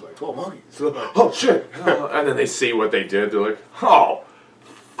 12 monkeys, like, 12 monkeys. Oh, shit. And then they see what they did. They're like, oh,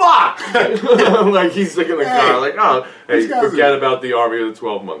 fuck. Like, he's sitting in the car, like, oh, hey, forget about the army of the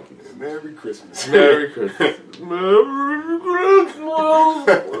 12 monkeys. Merry Christmas. Merry Christmas. Merry Christmas.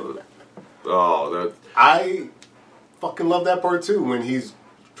 Oh, I fucking love that part, too, when he's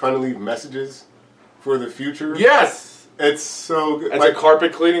trying to leave messages for the future. Yes. It's so good. It's a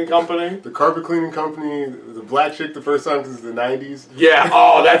carpet cleaning company. The carpet cleaning company, the black chick the first time because it's the 90s. Yeah.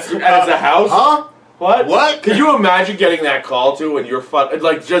 Oh, and it's a house? Huh? What? Can you imagine getting that call to when you're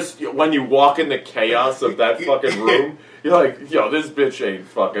like, just when you walk in the chaos of that fucking room, you're like, yo, this bitch ain't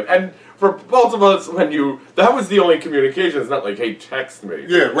fucking. And for both of us, that was the only communication. It's not like, hey, text me.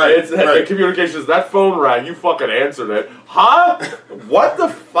 Yeah, right. The communication is that phone rang, you fucking answered it. Huh? What the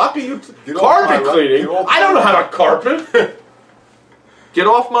fuck are you? Carpet cleaning? I don't know how to carpet. Get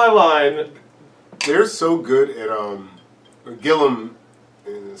off my line. They're so good at Gillum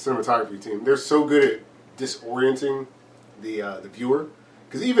and the cinematography team, they're so good at disorienting the viewer.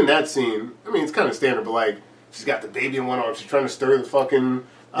 Because even that scene, I mean, it's kind of standard, but like, she's got the baby in one arm, she's trying to stir the fucking,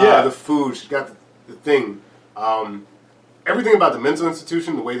 the food, she's got the thing. Everything about the mental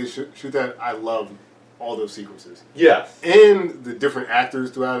institution, the way they shoot that, I love all those sequences. Yes. And the different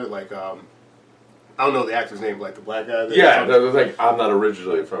actors throughout it, like, I don't know the actor's name, like the black guy. Yeah, like, I'm not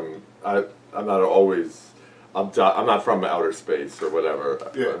originally from, I'm not from outer space or whatever.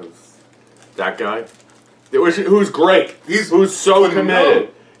 Yeah. That guy. Who's great. Who's so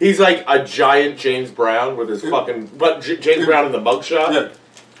committed. He's like a giant James Brown with his fucking... But James Brown in the mugshot? Yeah.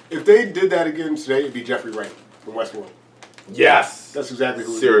 If they did that again today, it'd be Jeffrey Wright from Westworld. Yes. That's exactly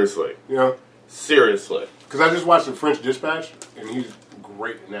who Seriously. You know? Seriously. Because I just watched The French Dispatch, and he's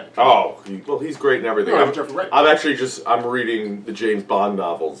great in that. Oh, he's great in everything. No, Jeffrey Wright. I'm reading the James Bond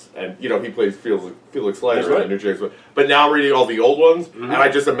novels, and, he plays Felix Leiter in the new James Bond. But now I'm reading all the old ones, and I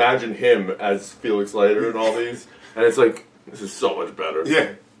just imagine him as Felix Leiter in all these, and it's like, this is so much better.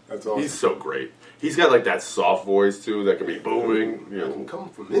 Yeah, that's awesome. He's so great. He's got, like, that soft voice, too, that can be booming. It can come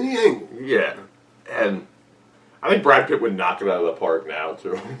from any angle. Yeah. And I think Brad Pitt would knock it out of the park now,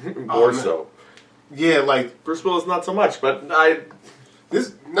 too. More so. Yeah, like... Bruce Willis, not so much, but gotta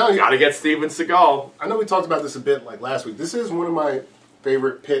get Steven Seagal. I know we talked about this a bit, like, last week. This is one of my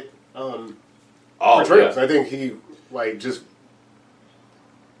favorite Pitt portrayals. Yeah. I think he, like, just...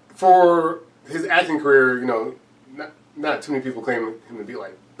 For his acting career, not too many people claim him to be,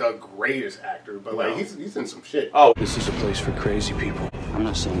 like, the greatest actor, but, like, he's in some shit. Oh. This is a place for crazy people. I'm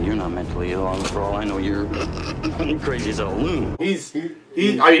not saying you're not mentally ill. For all I know, you're crazy as a loon. He's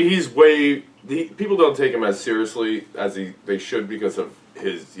way... people don't take him as seriously as they should because of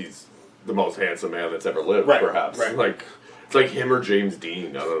he's the most handsome man that's ever lived, perhaps. Right. Like, it's like him or James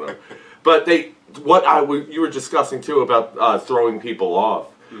Dean, I don't know. But you were discussing, too, about throwing people off.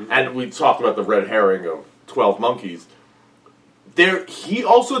 Mm-hmm. And we talked about the red herring of 12 Monkeys. He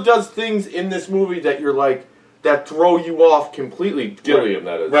also does things in this movie that you're like, that throw you off completely. Gilliam,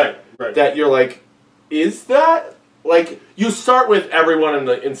 that is. Right. That you're like, is that... Like, you start with everyone in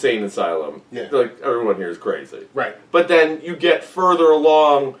the insane asylum. Yeah. Like, everyone here is crazy. Right. But then you get further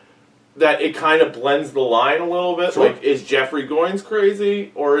along that it kind of blends the line a little bit. Sure. Like, is Jeffrey Goins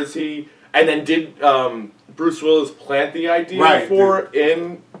crazy? Or is he... And then did Bruce Willis plant the idea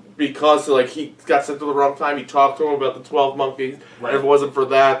because, like, he got sent to the wrong time. He talked to him about the 12 Monkeys. Right. And if it wasn't for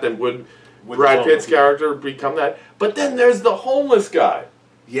that, then would Brad Pitt's character become that? But then there's the homeless guy.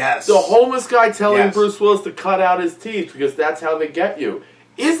 Yes. The homeless guy telling Bruce Willis to cut out his teeth because that's how they get you.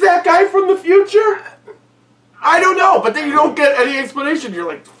 Is that guy from the future? I don't know, but then you don't get any explanation. You're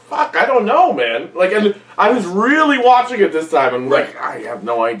like, fuck, I don't know, man. Like, and I was really watching it this time, and like, I have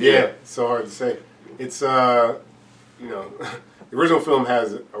no idea. Yeah, it's so hard to say. It's, the original film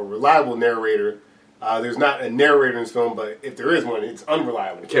has a reliable narrator. There's not a narrator in this film, but if there is one, it's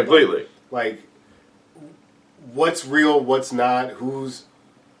unreliable. Completely. Like, what's real, what's not, who's...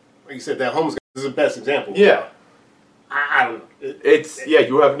 Like you said, that homeless guy is the best example. Yeah. I don't know.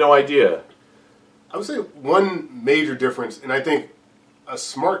 You have no idea. I would say one major difference, and I think a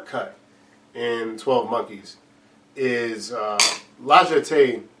smart cut in 12 Monkeys, is La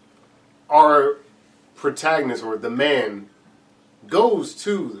Jetée, our protagonist, or the man, goes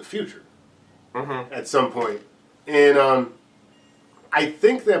to the future at some point. And I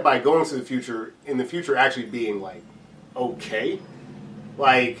think that by going to the future, in the future actually being, like, okay,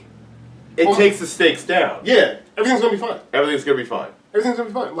 like... It takes the stakes down. Yeah, everything's going to be fine. Everything's going to be fine. Everything's going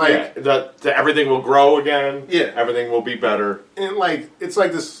to be fine. Like, everything will grow again. Yeah. Everything will be better. And, like, it's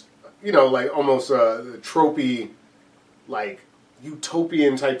like this, like, almost tropey, like,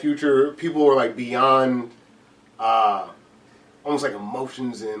 utopian type future. People are, like, beyond, almost like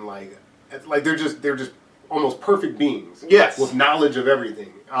emotions and, like they're just almost perfect beings. Yes. With knowledge of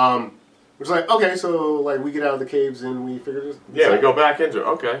everything. It's like, okay, so, like, we get out of the caves and we figure this Yeah, out. we go back into it.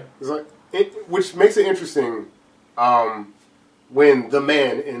 Okay. It's like, which makes it interesting when the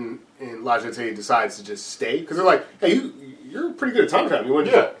man in La Jetée decides to just stay. Because they're like, hey, you're pretty good at time travel. You want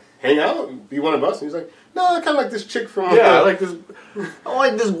to just hang out and be one of us? And he's like, no, I kind of like this chick from... Yeah, I like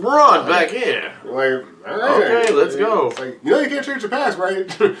this broad back here. Like, all right. Okay, let's go. It's like, you can't change your past, right?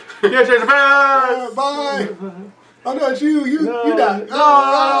 You can't change your past! Bye! Oh, no, it's you. You died. No,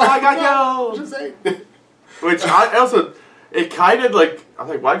 I got killed. Just say. Which I also, it kind of like, I'm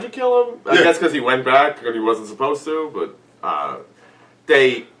like, why'd you kill him? I guess because he went back and he wasn't supposed to, but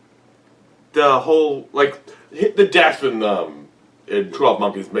the whole, like, the death in 12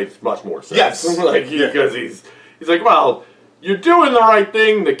 Monkeys makes much more sense. Yes. Like, because he's like, well, you're doing the right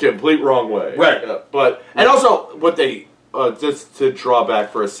thing the complete wrong way. Right. And also, what they just to draw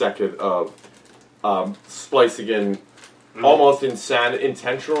back for a second of splicing in almost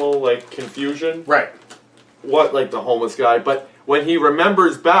intentional like confusion. Right. What, like the homeless guy, but when he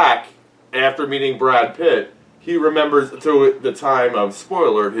remembers back after meeting Brad Pitt, he remembers to the time of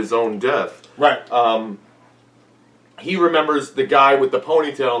spoiler his own death. Right. He remembers the guy with the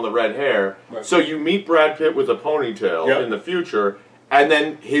ponytail and the red hair. Right. So you meet Brad Pitt with a ponytail in the future, and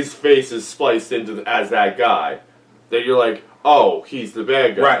then his face is spliced into as that guy. That you're like, oh, he's the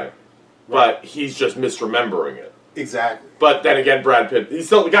bad guy. Right. But he's just misremembering it. Exactly. But then again, Brad Pitt,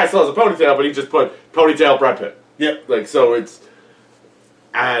 the guy still has a ponytail, but he just put ponytail Brad Pitt. Yep. Like, so it's,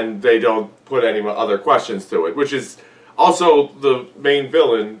 and they don't put any other questions to it, which is also the main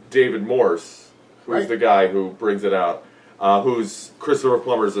villain, David Morse, who's the guy who brings it out, who's Christopher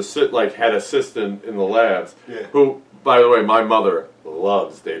Plummer's head assistant in the labs, who, by the way, my mother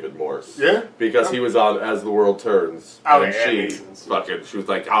loves David Morse. Yeah? Because he was on As the World Turns, Oh, and yeah, she was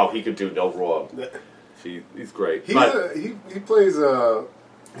like, oh, he could do no wrong. He's great. He plays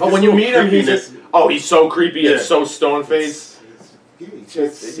but when you meet him, he's so creepy and so stone-faced. You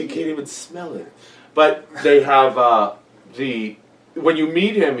can't even smell it. But they have when you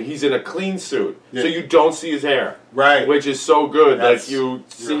meet him, he's in a clean suit, so you don't see his hair, right? Which is so good. Like you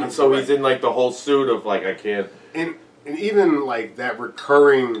see, so he's in like the whole suit of like I can't. And even like that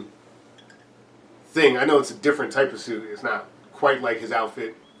recurring thing. I know it's a different type of suit. It's not quite like his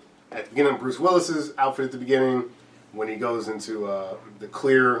outfit at the beginning. Bruce Willis's outfit at the beginning, when he goes into the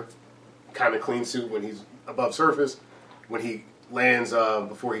clear, kind of clean suit when he's above surface, when he lands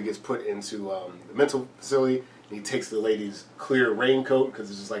before he gets put into the mental facility, and he takes the lady's clear raincoat because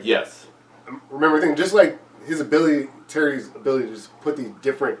it's just like remember thinking just like his ability, Terry's ability to just put these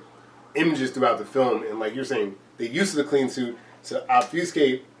different images throughout the film, and like you're saying, the use of the clean suit to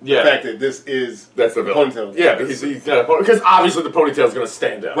obfuscate the fact that that's the ponytail. Yeah, he's got a ponytail because obviously the ponytail is going to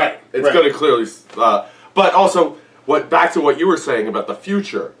stand out. Right, it's going to clearly. But also, back to what you were saying about the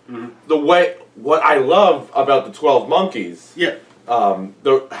future, what I love about the 12 Monkeys,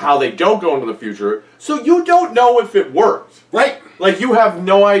 how they don't go into the future, so you don't know if it worked. Right. Like, you have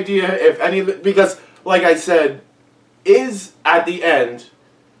no idea if any of it, because, like I said, at the end,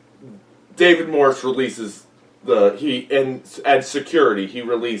 David Morse releases and security, he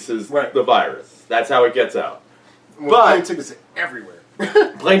releases the virus. That's how it gets out. Well, plane tickets everywhere.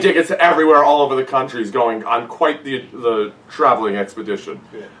 Plane tickets everywhere, all over the country, is going on quite the traveling expedition.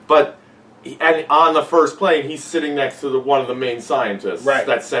 Yeah. But and on the first plane, he's sitting next to one of the main scientists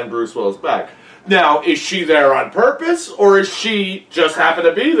that send Bruce Willis back. Now, is she there on purpose, or is she just happen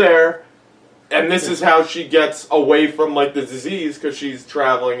to be there? And this is how she gets away from like the disease because she's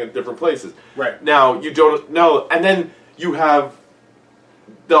traveling in different places. Right. Now, you don't know. And then you have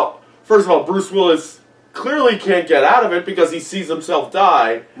first of all, Bruce Willis clearly can't get out of it because he sees himself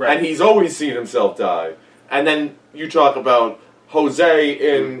die, and he's always seen himself die. And then you talk about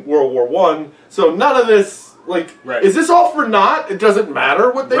Jose in World War I. So none of this, is this all for naught? It doesn't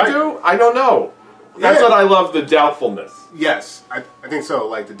matter what they do? I don't know. That's what I love, the doubtfulness. Yes, I think so.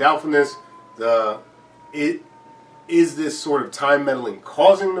 Like the doubtfulness, is this sort of time meddling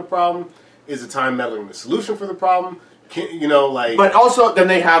causing the problem? Is the time meddling the solution for the problem? But also, then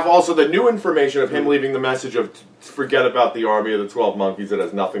they have also the new information of him leaving the message of forget about the army of the 12 monkeys. It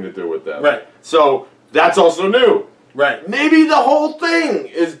has nothing to do with them. Right. So that's also new. Right. Maybe the whole thing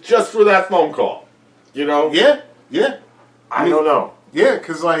is just for that phone call. You know? Yeah. Yeah. I don't know. Yeah,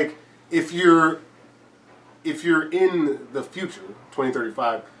 because like if you're in the future,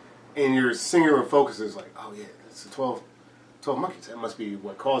 2035, and your singular focus is like, oh yeah, it's the 12 monkeys. That must be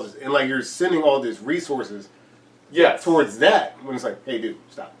what causes it. And like you're sending all these resources towards that, when it's like, hey dude,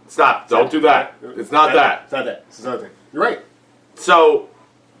 stop. Stop. Don't do that. It's not that. It's not that. It's another thing. You're right. So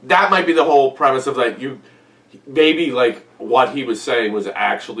that might be the whole premise of like maybe like what he was saying was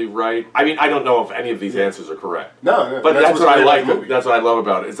actually right. I mean, I don't know if any of these answers are correct. No, but that's what I like. That's what I love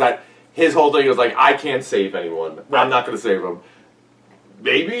about it. Is that his whole thing is like, I can't save anyone. Right. I'm not going to save him.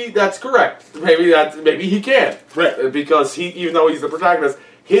 Maybe that's correct. Maybe he can't. Right. Because even though he's the protagonist,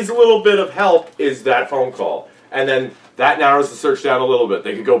 his little bit of help is that phone call. And then that narrows the search down a little bit.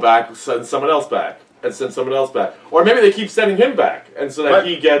 They could go back, send someone else back, and send someone else back. Or maybe they keep sending him back, and so that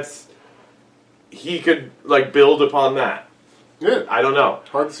he could like build upon that. Yeah. I don't know.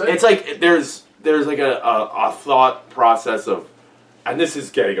 Hard to say. It's like there's like a thought process of, and this is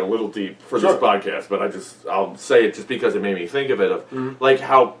getting a little deep for this podcast, but I'll say it just because it made me think of it, of like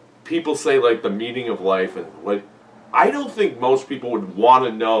how people say like the meaning of life, and what I don't think most people would want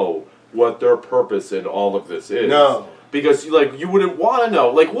to know what their purpose in all of this is. No. Because you wouldn't want to know.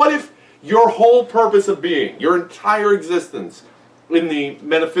 Like, what if your whole purpose of being, your entire existence in the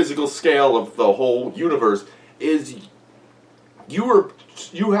metaphysical scale of the whole universe is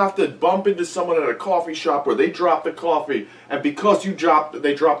you have to bump into someone at a coffee shop where they drop the coffee, and because they drop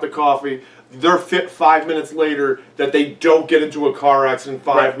the coffee, they're fit 5 minutes later that they don't get into a car accident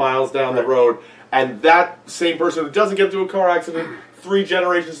 5 miles down the road, and that same person who doesn't get into a car accident 3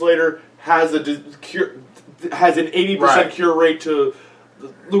 generations later has an 80% cure rate to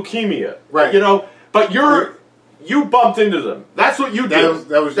leukemia. Right. You know, but you bumped into them. That's what you did.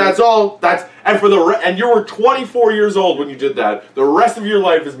 That's all. And and you were 24 years old when you did that. The rest of your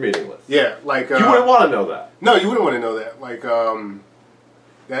life is meaningless. Yeah, like you wouldn't want to know that. No, you wouldn't want to know that. Like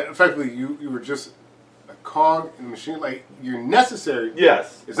that effectively, you were just a cog in the machine. Like you're necessary.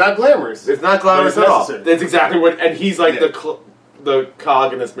 Yes, it's not glamorous. It's not glamorous at all. Necessary. That's exactly what. And he's like the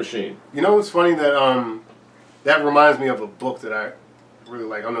cog in this machine. You know what's funny that that reminds me of a book that I really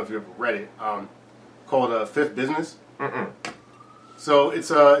like. I don't know if you ever read it. Called Fifth Business. Mm-mm. So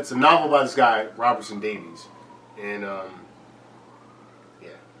it's a novel by this guy Robertson Davies, and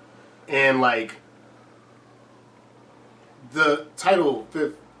and like the title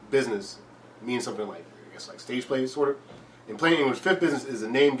Fifth Business means something like, I guess, like stage play sort of. In plain English, Fifth Business is a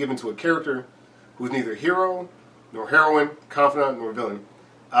name given to a character who is neither hero nor heroine, confidant nor villain.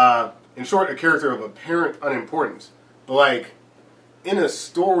 In short, a character of apparent unimportance, but like in a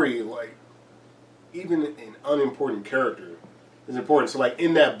story, like even an unimportant character is important. So like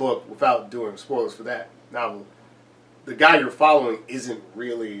in that book, without doing spoilers for that novel, the guy you're following isn't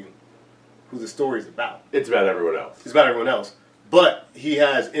really who the story's about. It's about everyone else. It's about everyone else. But he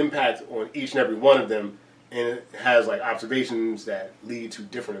has impact on each and every one of them, and it has like observations that lead to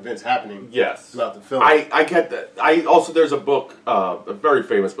different events happening throughout the film. I get that. There's a book, a very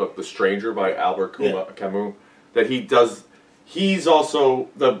famous book, The Stranger by Albert Camus, that he does. He's also,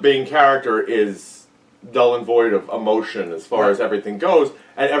 the main character is dull and void of emotion as far as everything goes,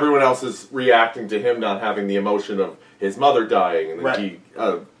 and everyone else is reacting to him not having the emotion of his mother dying, and then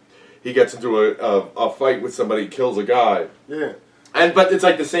he gets into a fight with somebody, kills a guy. Yeah. But it's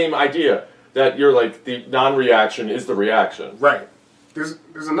like the same idea, that you're like, the non-reaction is the reaction. Right. There's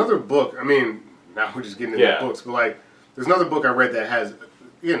another book, I mean, now we're just getting into books, but like, there's another book I read that has,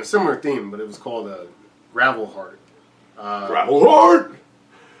 again, a similar theme, but it was called Gravelheart. Gravelheart!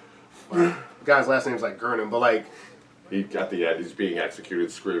 The guy's last name's like Gurnham, but like... He got the end, he's being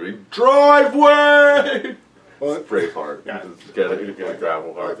executed screaming, "Driveway!" Well, it's Braveheart. Yeah. Get a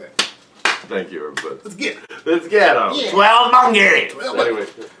Gravelheart. Okay. Thank you, everybody. Let's get him. Yeah. 12 monkeys! Anyway.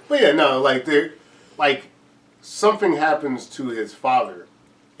 But yeah, no, like something happens to his father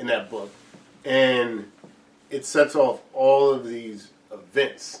in that book, and it sets off all of these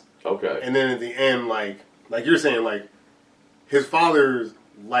events. Okay. And then at the end, like you're saying, like, his father's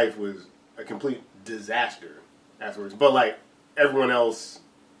life was a complete disaster afterwards, but like everyone else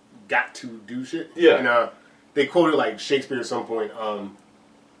got to do shit. Yeah. And they quoted like Shakespeare at some point. I'm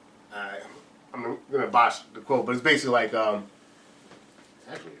gonna botch the quote, but it's basically like,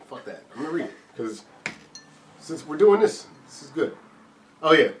 actually, fuck that. I'm gonna read it because since we're doing this is good.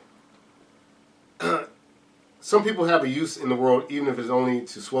 Oh yeah. Some people have a use in the world, even if it's only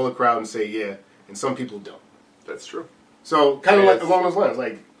to swell a crowd and say yeah, and some people don't. That's true. So kind of like along those lines,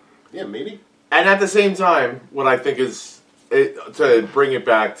 like, yeah, maybe. And at the same time, what I think is, to bring it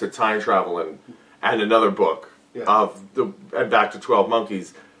back to time travel and another book and back to 12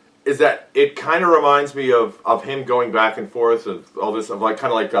 Monkeys, is that it kind of reminds me of him going back and forth of all this, of like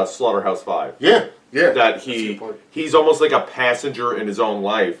kind of like Slaughterhouse-Five. Yeah. That he's almost like a passenger in his own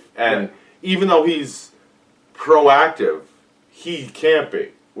life, and even though he's proactive, he can't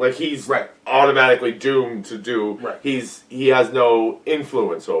be. Like he's automatically doomed to do. Right. He has no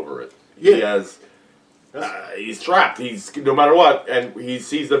influence over it. Yeah. He has. He's trapped. He's no matter what, and he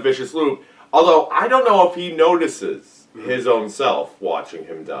sees the vicious loop. Although I don't know if he notices his own self watching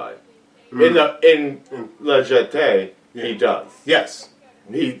him die. In La Jetée, he does. Yes.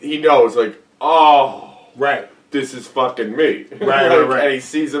 He knows, like, oh, this is fucking me. Right. And he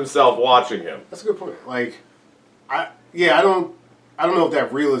sees himself watching him. That's a good point. Like, I don't know if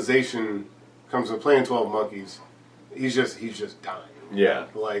that realization comes from playing 12 Monkeys. He's just dying. Yeah.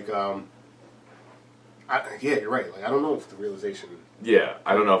 Like, you're right. Like, I don't know if the realization. Yeah,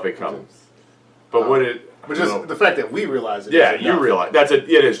 I don't know if it comes. But what it... But just the fact that we realize it. Yeah, you realize. It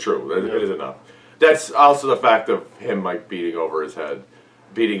is true. It is enough. That's also the fact of him, like, beating over his head.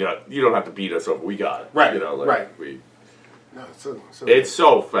 Beating up. You don't have to beat us over. We got it. Right. You know, like, right. No, it's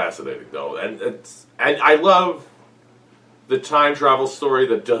so fascinating, though. And I love the time travel story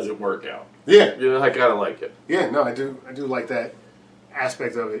that doesn't work out. Yeah. You know, I kind of like it. Yeah, no, I do like that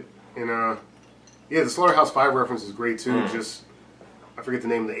aspect of it. And yeah, the Slaughterhouse-Five reference is great too. Just I forget the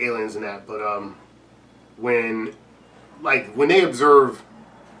name of the aliens in that, but when they observe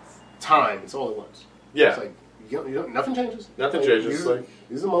time, it's all at once. Yeah. It's like nothing changes. Nothing changes.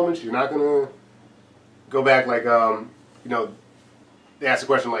 These are moments you're not gonna go back. Like they ask a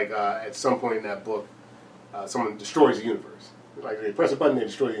question like at some point in that book, someone destroys the universe. Like they press a button, they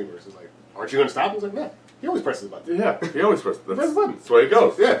destroy the universe. It's like, aren't you gonna stop? It's like, no. He always presses the button. Yeah, he always presses the button. That's the way it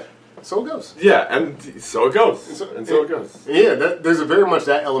goes. Yeah, so it goes. Yeah, and so it goes. And so it goes. Yeah, there's a very much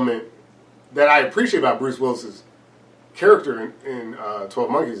that element that I appreciate about Bruce Willis's character in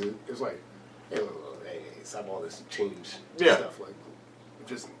 12 Monkeys. It's like, hey, stop all this change stuff. Like,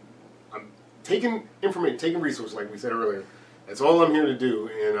 I'm taking information, taking resources, like we said earlier. That's all I'm here to do.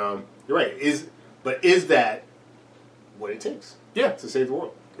 And you're right. Is that what it takes? Yeah, to save the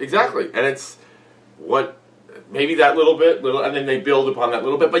world. Exactly, and it's what maybe that little, and then they build upon that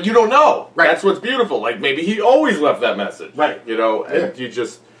little bit, but you don't know. Right. That's what's beautiful. Like maybe he always left that message. Right. And you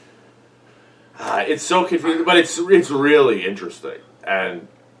just it's so confusing, but it's really interesting, and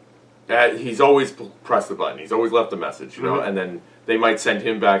he's always pressed the button. He's always left a message, and then they might send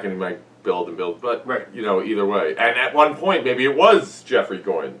him back, and he might build, but either way. And at one point, maybe it was Jeffrey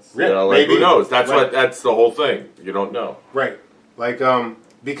Goins. Maybe. Who knows? That's that's the whole thing. You don't know. Right. Like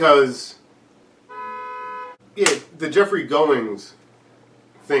because the Jeffrey Goins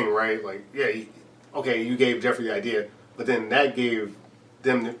thing, right? Like you gave Jeffrey the idea, but then that gave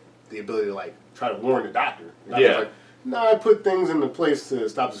them the ability to like try to warn the doctor. The doctor's like, no, I put things into place to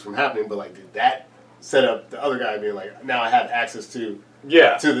stop this from happening, but like did that set up the other guy being like, now I have access to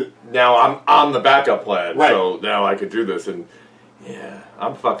now I'm on the backup plan, right. So now I could do this, and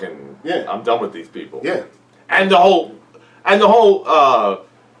I'm done with these people. Yeah, and the whole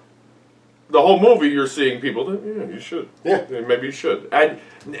movie, you're seeing people that you should, maybe you should, and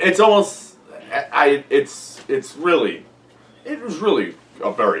it's almost it was really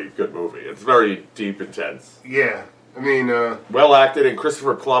a very good movie. It's very deep, intense. Yeah, I mean, well acted, and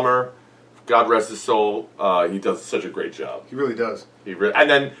Christopher Plummer, God rest his soul, he does such a great job. He really does. And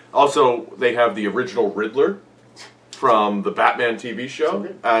then also they have the original Riddler from the Batman TV show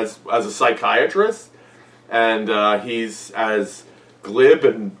as a psychiatrist, and he's as glib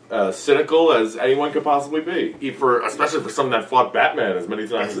and cynical as anyone could possibly be, especially for someone that fought Batman as many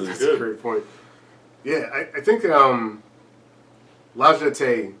times as he did. That's a great point. Yeah, I think La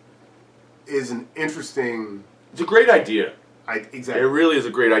Jetée is an interesting... It's a great idea. Exactly. It really is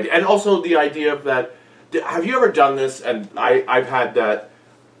a great idea. And also the idea of that... Have you ever done this? And I've had that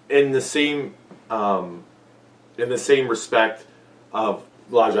in the same respect of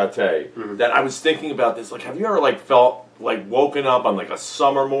La Jetée, that I was thinking about this. Like, have you ever felt woken up on a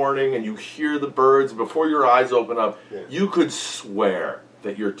summer morning and you hear the birds before your eyes open up? Yeah. You could swear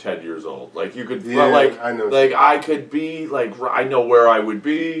that you're 10 years old. You could I know. I could be I know where I would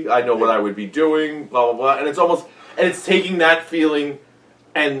be. I know what I would be doing. Blah blah blah. And it's taking that feeling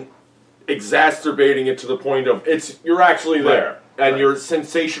and exacerbating it to the point of you're actually there and you're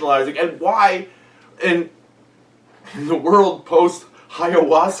sensationalizing. And why in the world post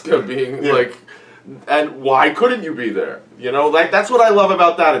ayahuasca being and why couldn't you be there? That's what I love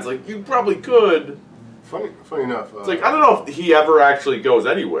about that. It's you probably could. Funny enough. It's I don't know if he ever actually goes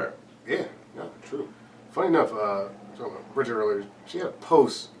anywhere. Yeah, no, true. Funny enough, Bridget earlier, she had a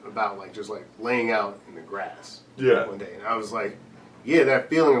post about just laying out in the grass. Yeah. One day, and I was like, yeah, that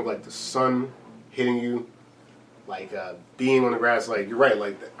feeling of the sun hitting you, being on the grass. You're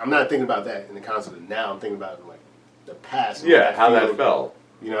right. I'm not thinking about that in the concept of now. I'm thinking about it in the past. Yeah, how that felt.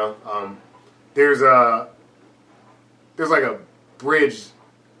 There's a bridge.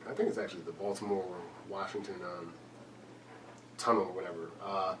 I think it's actually the Baltimore Washington tunnel or whatever.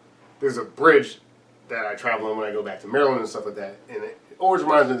 There's a bridge that I travel on when I go back to Maryland and stuff like that, and it always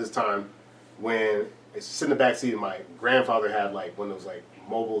reminds me of this time when I sit in the back seat and my grandfather had one of those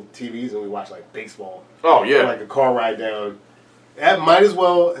mobile TVs and we watched baseball. Oh yeah, a car ride down. That might as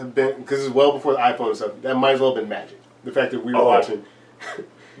well have been, because it's well before the iPhone and stuff. That might as well have been magic. The fact that we were watching.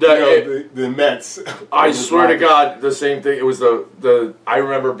 The Mets. I swear to God, the same thing. It was I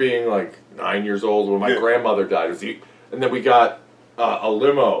remember being 9 years old when my grandmother died. And then we got a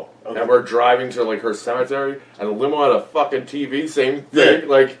limo, and we're driving to her cemetery, and the limo had a fucking TV, same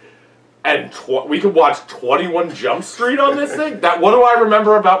thing. And we could watch 21 Jump Street on this thing. What do I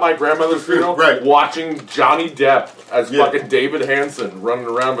remember about my grandmother's funeral? Right. Watching Johnny Depp as fucking David Hansen running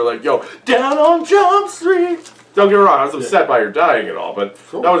around, yo, down on Jump Street. Don't get me wrong, I was upset by her dying and all, but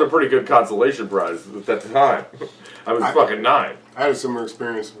that was a pretty good consolation prize at the time. I was fucking 9. I had a similar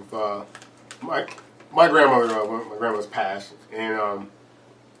experience with my grandmother when my grandma's passed, and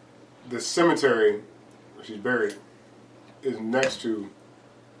the cemetery where she's buried is next to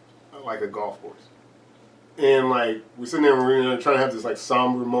like a golf course. And like we're sitting there and we're trying to have this like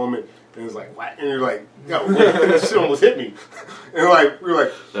somber moment, and it's like what? And you're like, yo, this shit almost hit me. And like we were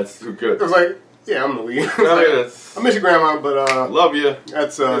like, that's too good. I was like, yeah, I'm the lead. I miss your grandma, but love you.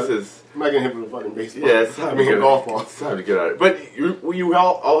 That's this is. I'm not getting hit with a fucking baseball. Yeah, it's time to get golf ball. It's time to get out of it. But you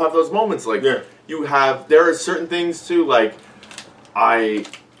all have those moments, like you have. There are certain things too, like I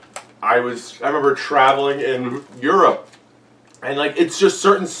remember traveling in Europe. And, like, it's just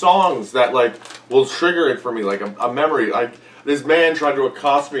certain songs that, like, will trigger it for me, like, a memory. Like, this man tried to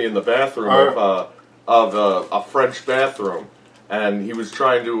accost me in the bathroom of a French bathroom. And he was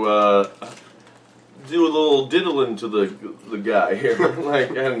trying to do a little diddling to the guy here.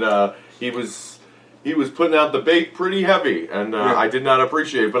 Like, and he was putting out the bait pretty heavy. And I did not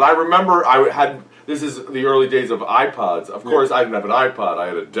appreciate it. But I remember this is the early days of iPods. Of course, I didn't have an iPod. I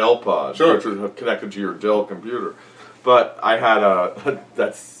had a Dell Pod, which was connected to your Dell computer. But I had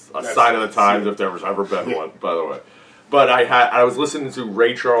that's a sign of the times if there was ever been one, by the way. But I was listening to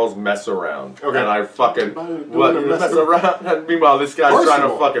Ray Charles Mess Around, and I fucking mess around. And meanwhile, this guy's trying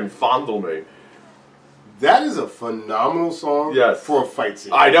to fucking fondle me. That is a phenomenal song for a fight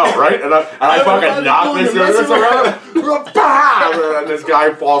scene. I know, right? And I fucking knock this around, and this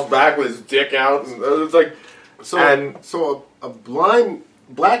guy falls back with his dick out, and it's like so a blind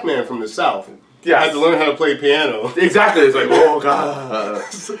black man from the South. Yeah, had to learn how to play piano. Exactly. It's like, oh god.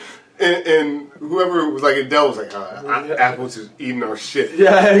 and whoever was like Adele was like, Apple's just eating our shit.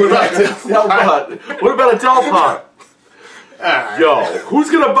 Yeah. What about a Del Pot? Yo,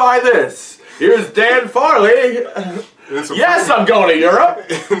 who's gonna buy this? Here's Dan Farley. Yes, I'm going to Europe.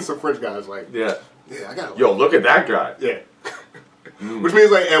 And some French guys like, yeah, I got. Yo, look at that guy. Yeah. Which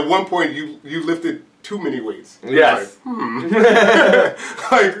means like at one point you lifted too many weights. Yes.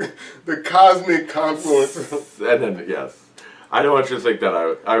 Like, like the cosmic confluence. And then I don't want you to think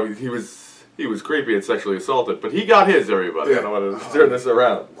that he was creepy and sexually assaulted, but he got his. Everybody, I don't want to turn this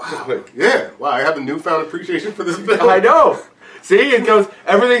around. Wow. Wow, I have a newfound appreciation for this film. I know. See, it goes.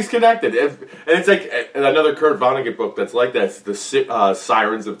 Everything's connected, and it's like another Kurt Vonnegut book that's like that. It's the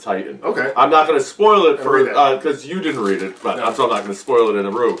Sirens of Titan. Okay, I'm not going to spoil it for because you didn't read it, but so I'm not going to spoil it in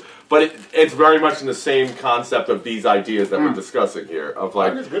the room. But it's very much in the same concept of these ideas that we're discussing here, of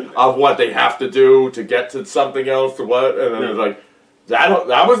like of what they have to do to get to something else, to what, and then it's like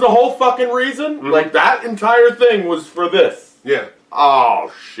that was the whole fucking reason. Mm-hmm. Like that entire thing was for this. Yeah.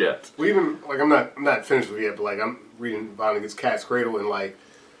 Oh shit. Well, even like I'm not finished with it yet, but like I'm reading Vonnegut's Cat's Cradle, and like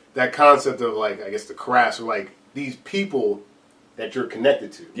that concept of like I guess the crass or like these people that you're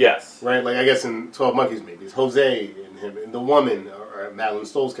connected to. Yes. Right. Like I guess in 12 Monkeys maybe it's Jose and him and the woman or Madeline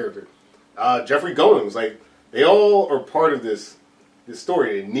Stoll's character, Jeffrey Goings. Like they all are part of this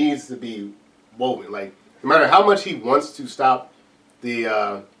story. It needs to be woven. Like no matter how much he wants to stop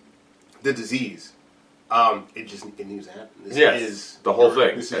the disease. It needs to happen. This is the whole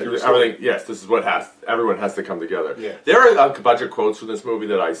thing. This is everything. Yes, this is what everyone has to come together. Yeah. There are a bunch of quotes from this movie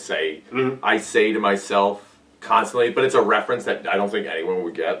that I say to myself constantly, but it's a reference that I don't think anyone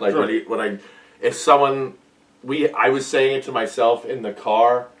would get. Like I was saying it to myself in the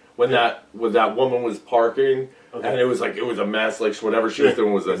car when that woman was parking, and it was a mess. Like whatever she was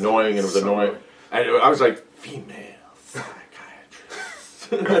doing was annoying, and it was annoying, and I was like female.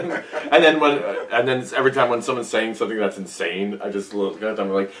 and then every time when someone's saying something that's insane, I just look at them and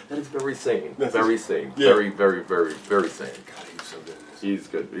I'm like, that is very sane. Very sane. Yeah. Very, very, very, very sane. God, he's so good. He's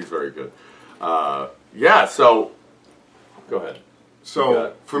good. He's very good. So go ahead.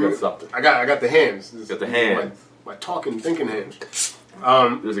 So for me, I got the hands. Got the hands. My talking, thinking hands.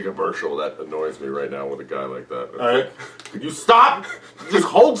 There's a commercial that annoys me right now with a guy like that. All right. Could you stop? Just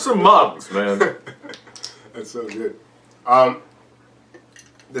hold some mugs, man. That's so good.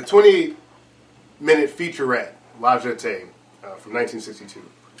 The 20-minute featurette, La Jetée, from 1962,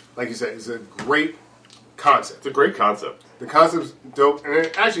 like you said, is a great concept. It's a great concept. The concept's dope, and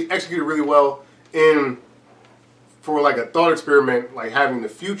it actually executed really well for like a thought experiment, like having the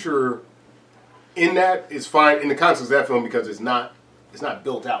future in that is fine in the concept of that film because it's not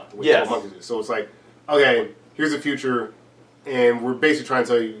built out the way 12 Monkeys is. So it's like, okay, here's the future, and we're basically trying to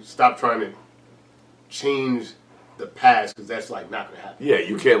tell you, stop trying to change the past because that's like not going to happen. Yeah,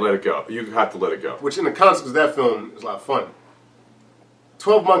 you can't let it go. You have to let it go. Which in the concept of that film is a lot of fun.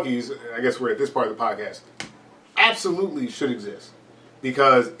 12 Monkeys, I guess we're at this part of the podcast, absolutely should exist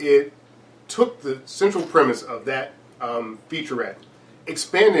because it took the central premise of that featurette,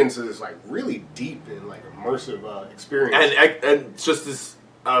 expanded into this like really deep and like immersive experience, and just this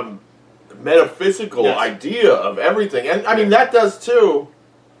metaphysical idea of everything. And I mean that does too.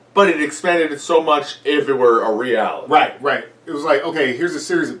 but it expanded it so much if it were a reality. Right. It was like, okay, here's a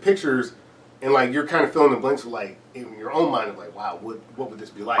series of pictures, and like you're kind of filling the blanks with like in your own mind of like, wow, what would this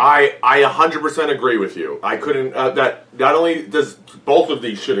be like? I 100% agree with you. I couldn't that not only does both of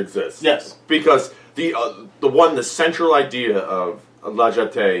these should exist. Yes, because the central idea of La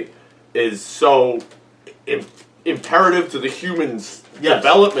Jetée is so imperative to the human's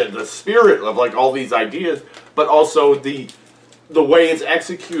development, the spirit of like all these ideas, but also the way it's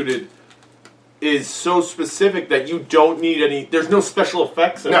executed is so specific that you don't need any. There's no special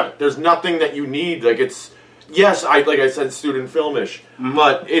effects in it. There's nothing that you need. Like it's like I said, student filmish,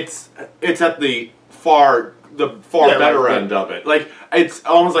 but it's at the far better end of it. Like it's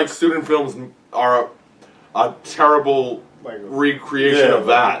almost like student films are a terrible recreation of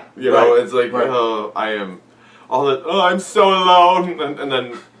that. You know, it's like I am all that. Oh, I'm so alone, and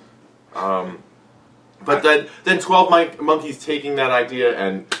then. But then 12 Monkeys taking that idea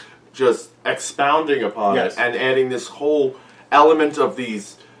and just expounding upon it and adding this whole element of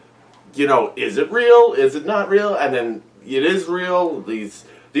these, is it real? Is it not real? And then it is real.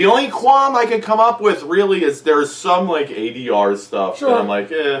 The only qualm I could come up with really is there's some like ADR stuff that I'm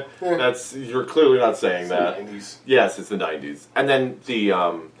like, you're clearly not saying that. The 90s. Yes, it's the 90s. And then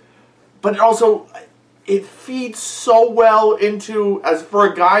but also it feeds so well into, as for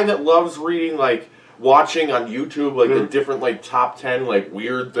a guy that loves reading like, watching on YouTube, like, the different, like, top 10, like,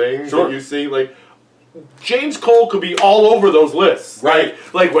 weird things that you see, like, James Cole could be all over those lists. Right.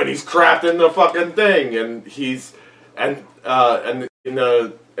 Like when he's trapped in the fucking thing, and he's, and in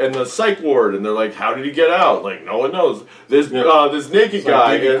the psych ward, and they're like, how did he get out? Like, no one knows. This naked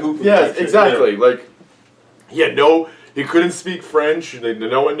guy. Yes, exactly. Like, he couldn't speak French,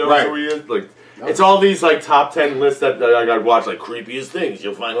 no one knows who he is. Like, it's all these, like, top 10 lists that I gotta watch, like, creepiest things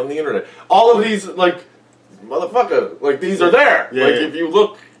you'll find on the internet. All of these, like, motherfucker, like, these are there. If you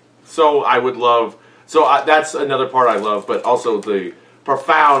look, so I would love, that's another part I love, but also the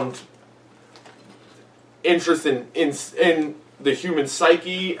profound interest in the human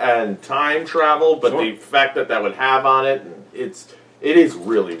psyche and time travel, but the effect that would have on it, it is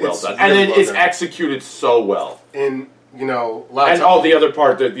really well done. And then it's executed so well. And, a lot of times, the other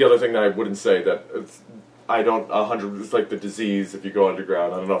part, the other thing that I wouldn't say that I don't 100%, it's like the disease if you go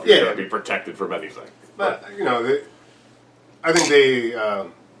underground. I don't know if you're going to be protected from anything. But, I think they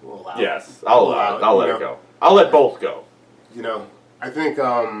will allow it. Yes, I'll allow it. I'll let it go. I'll let both go. I think,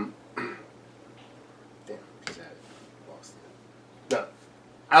 damn, lost it. No.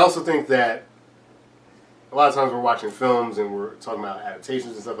 I also think that a lot of times we're watching films and we're talking about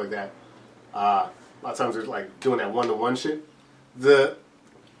adaptations and stuff like that. A lot of times they're like doing that one-to-one shit.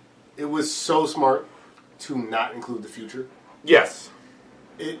 It was so smart to not include the future. Yes.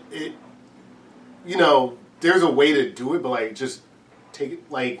 There's a way to do it, but like just take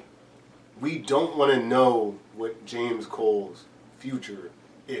it like we don't want to know what James Cole's future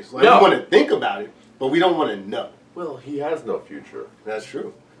is. Like we want to think about it, but we don't want to know. Well, he has no future. That's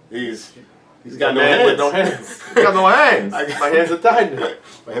true. He's got no hands. No hands. He's got no hands. My hands are tied.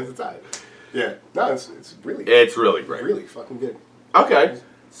 My hands are tied. Yeah. No, it's really great. Really fucking good. Okay.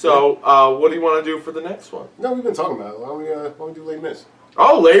 So, what do you want to do for the next one? No, we've been talking about it. Why don't we do Les Mis?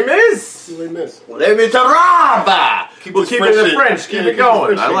 Oh, Les Mis! Do Les Mis. Les Miserables! We'll keep it in French. Keep it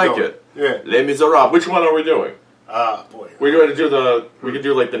going. I like it. Yeah. Les Miserables. Which one are we doing? Boy. We're going to do we could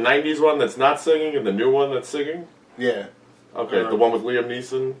do like the 90s one that's not singing and the new one that's singing? Yeah. Okay, the one with Liam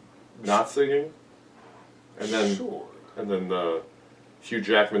Neeson not singing? And then, sure. And then the Hugh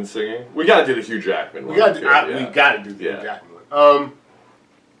Jackman singing. We got to do the Hugh Jackman one. We got to do the Hugh Jackman one.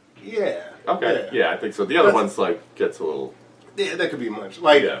 Yeah. Okay. Yeah, I think so. The other one's like gets a little. Yeah, that could be much.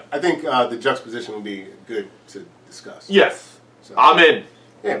 Like, I think the juxtaposition would be good to discuss. Yes. So, I'm in.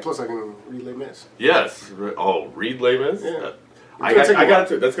 Yeah, plus I can read Les Mis. Yes. Oh, read Les Mis? Yeah. I got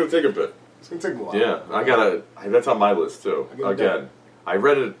to. That's going to take a bit. It's going to take a while. Yeah, that's on my list too. Again, I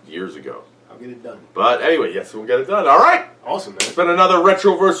read it years ago. I'll get it done. But anyway, yes, we'll get it done. All right. Awesome, man. It's been another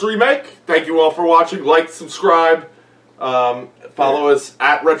Retroverse Remake. Thank you all for watching. Like, subscribe. Follow us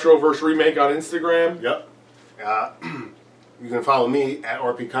at Retroverse Remake on Instagram. Yep. You can follow me at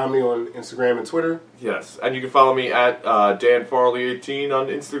RP Comedy on Instagram and Twitter. Yes, and you can follow me at Dan Farley18 on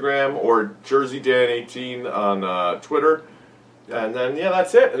Instagram or JerseyDan18 on Twitter. And then,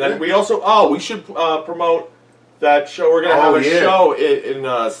 that's it. And then we also, we should promote that show. We're going to have a show in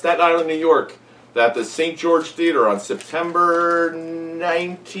Staten Island, New York, at the St. George Theater on September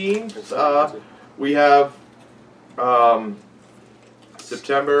 19th. We have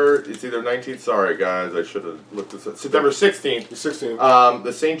September, it's either 19th, sorry guys, I should have looked this up. September 16th. The 16th.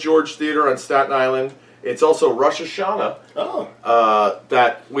 The St. George Theater on Staten Island. It's also Rosh Hashanah.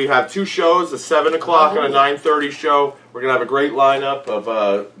 That we have 2 shows, a 7 o'clock and a 9:30 show. We're going to have a great lineup of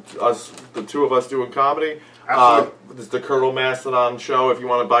the 2 of us doing comedy. This is the Colonel Mastodon show. If you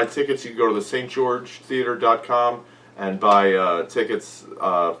want to buy tickets, you can go to the stgeorgetheater.com and buy tickets.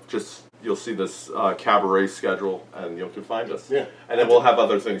 You'll see this cabaret schedule, and you can find us. Yeah. And then we'll have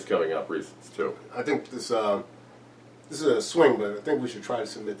other things coming up, reasons, too. I think this is a swing, but I think we should try to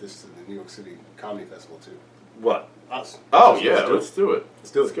submit this to the New York City Comedy Festival, too. What? Us. Oh, yeah, let's do it.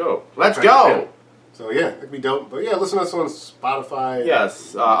 Let's go. Let's go! So, yeah, it'd be dope. But, yeah, listen to us on Spotify.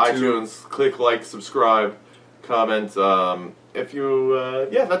 Yes, iTunes. Click like, subscribe, comment. If you...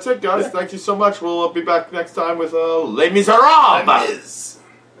 that's it, guys. Yeah. Thank you so much. We'll be back next time with Les Miserables!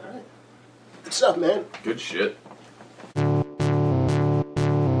 All right. Good stuff, man. Good shit.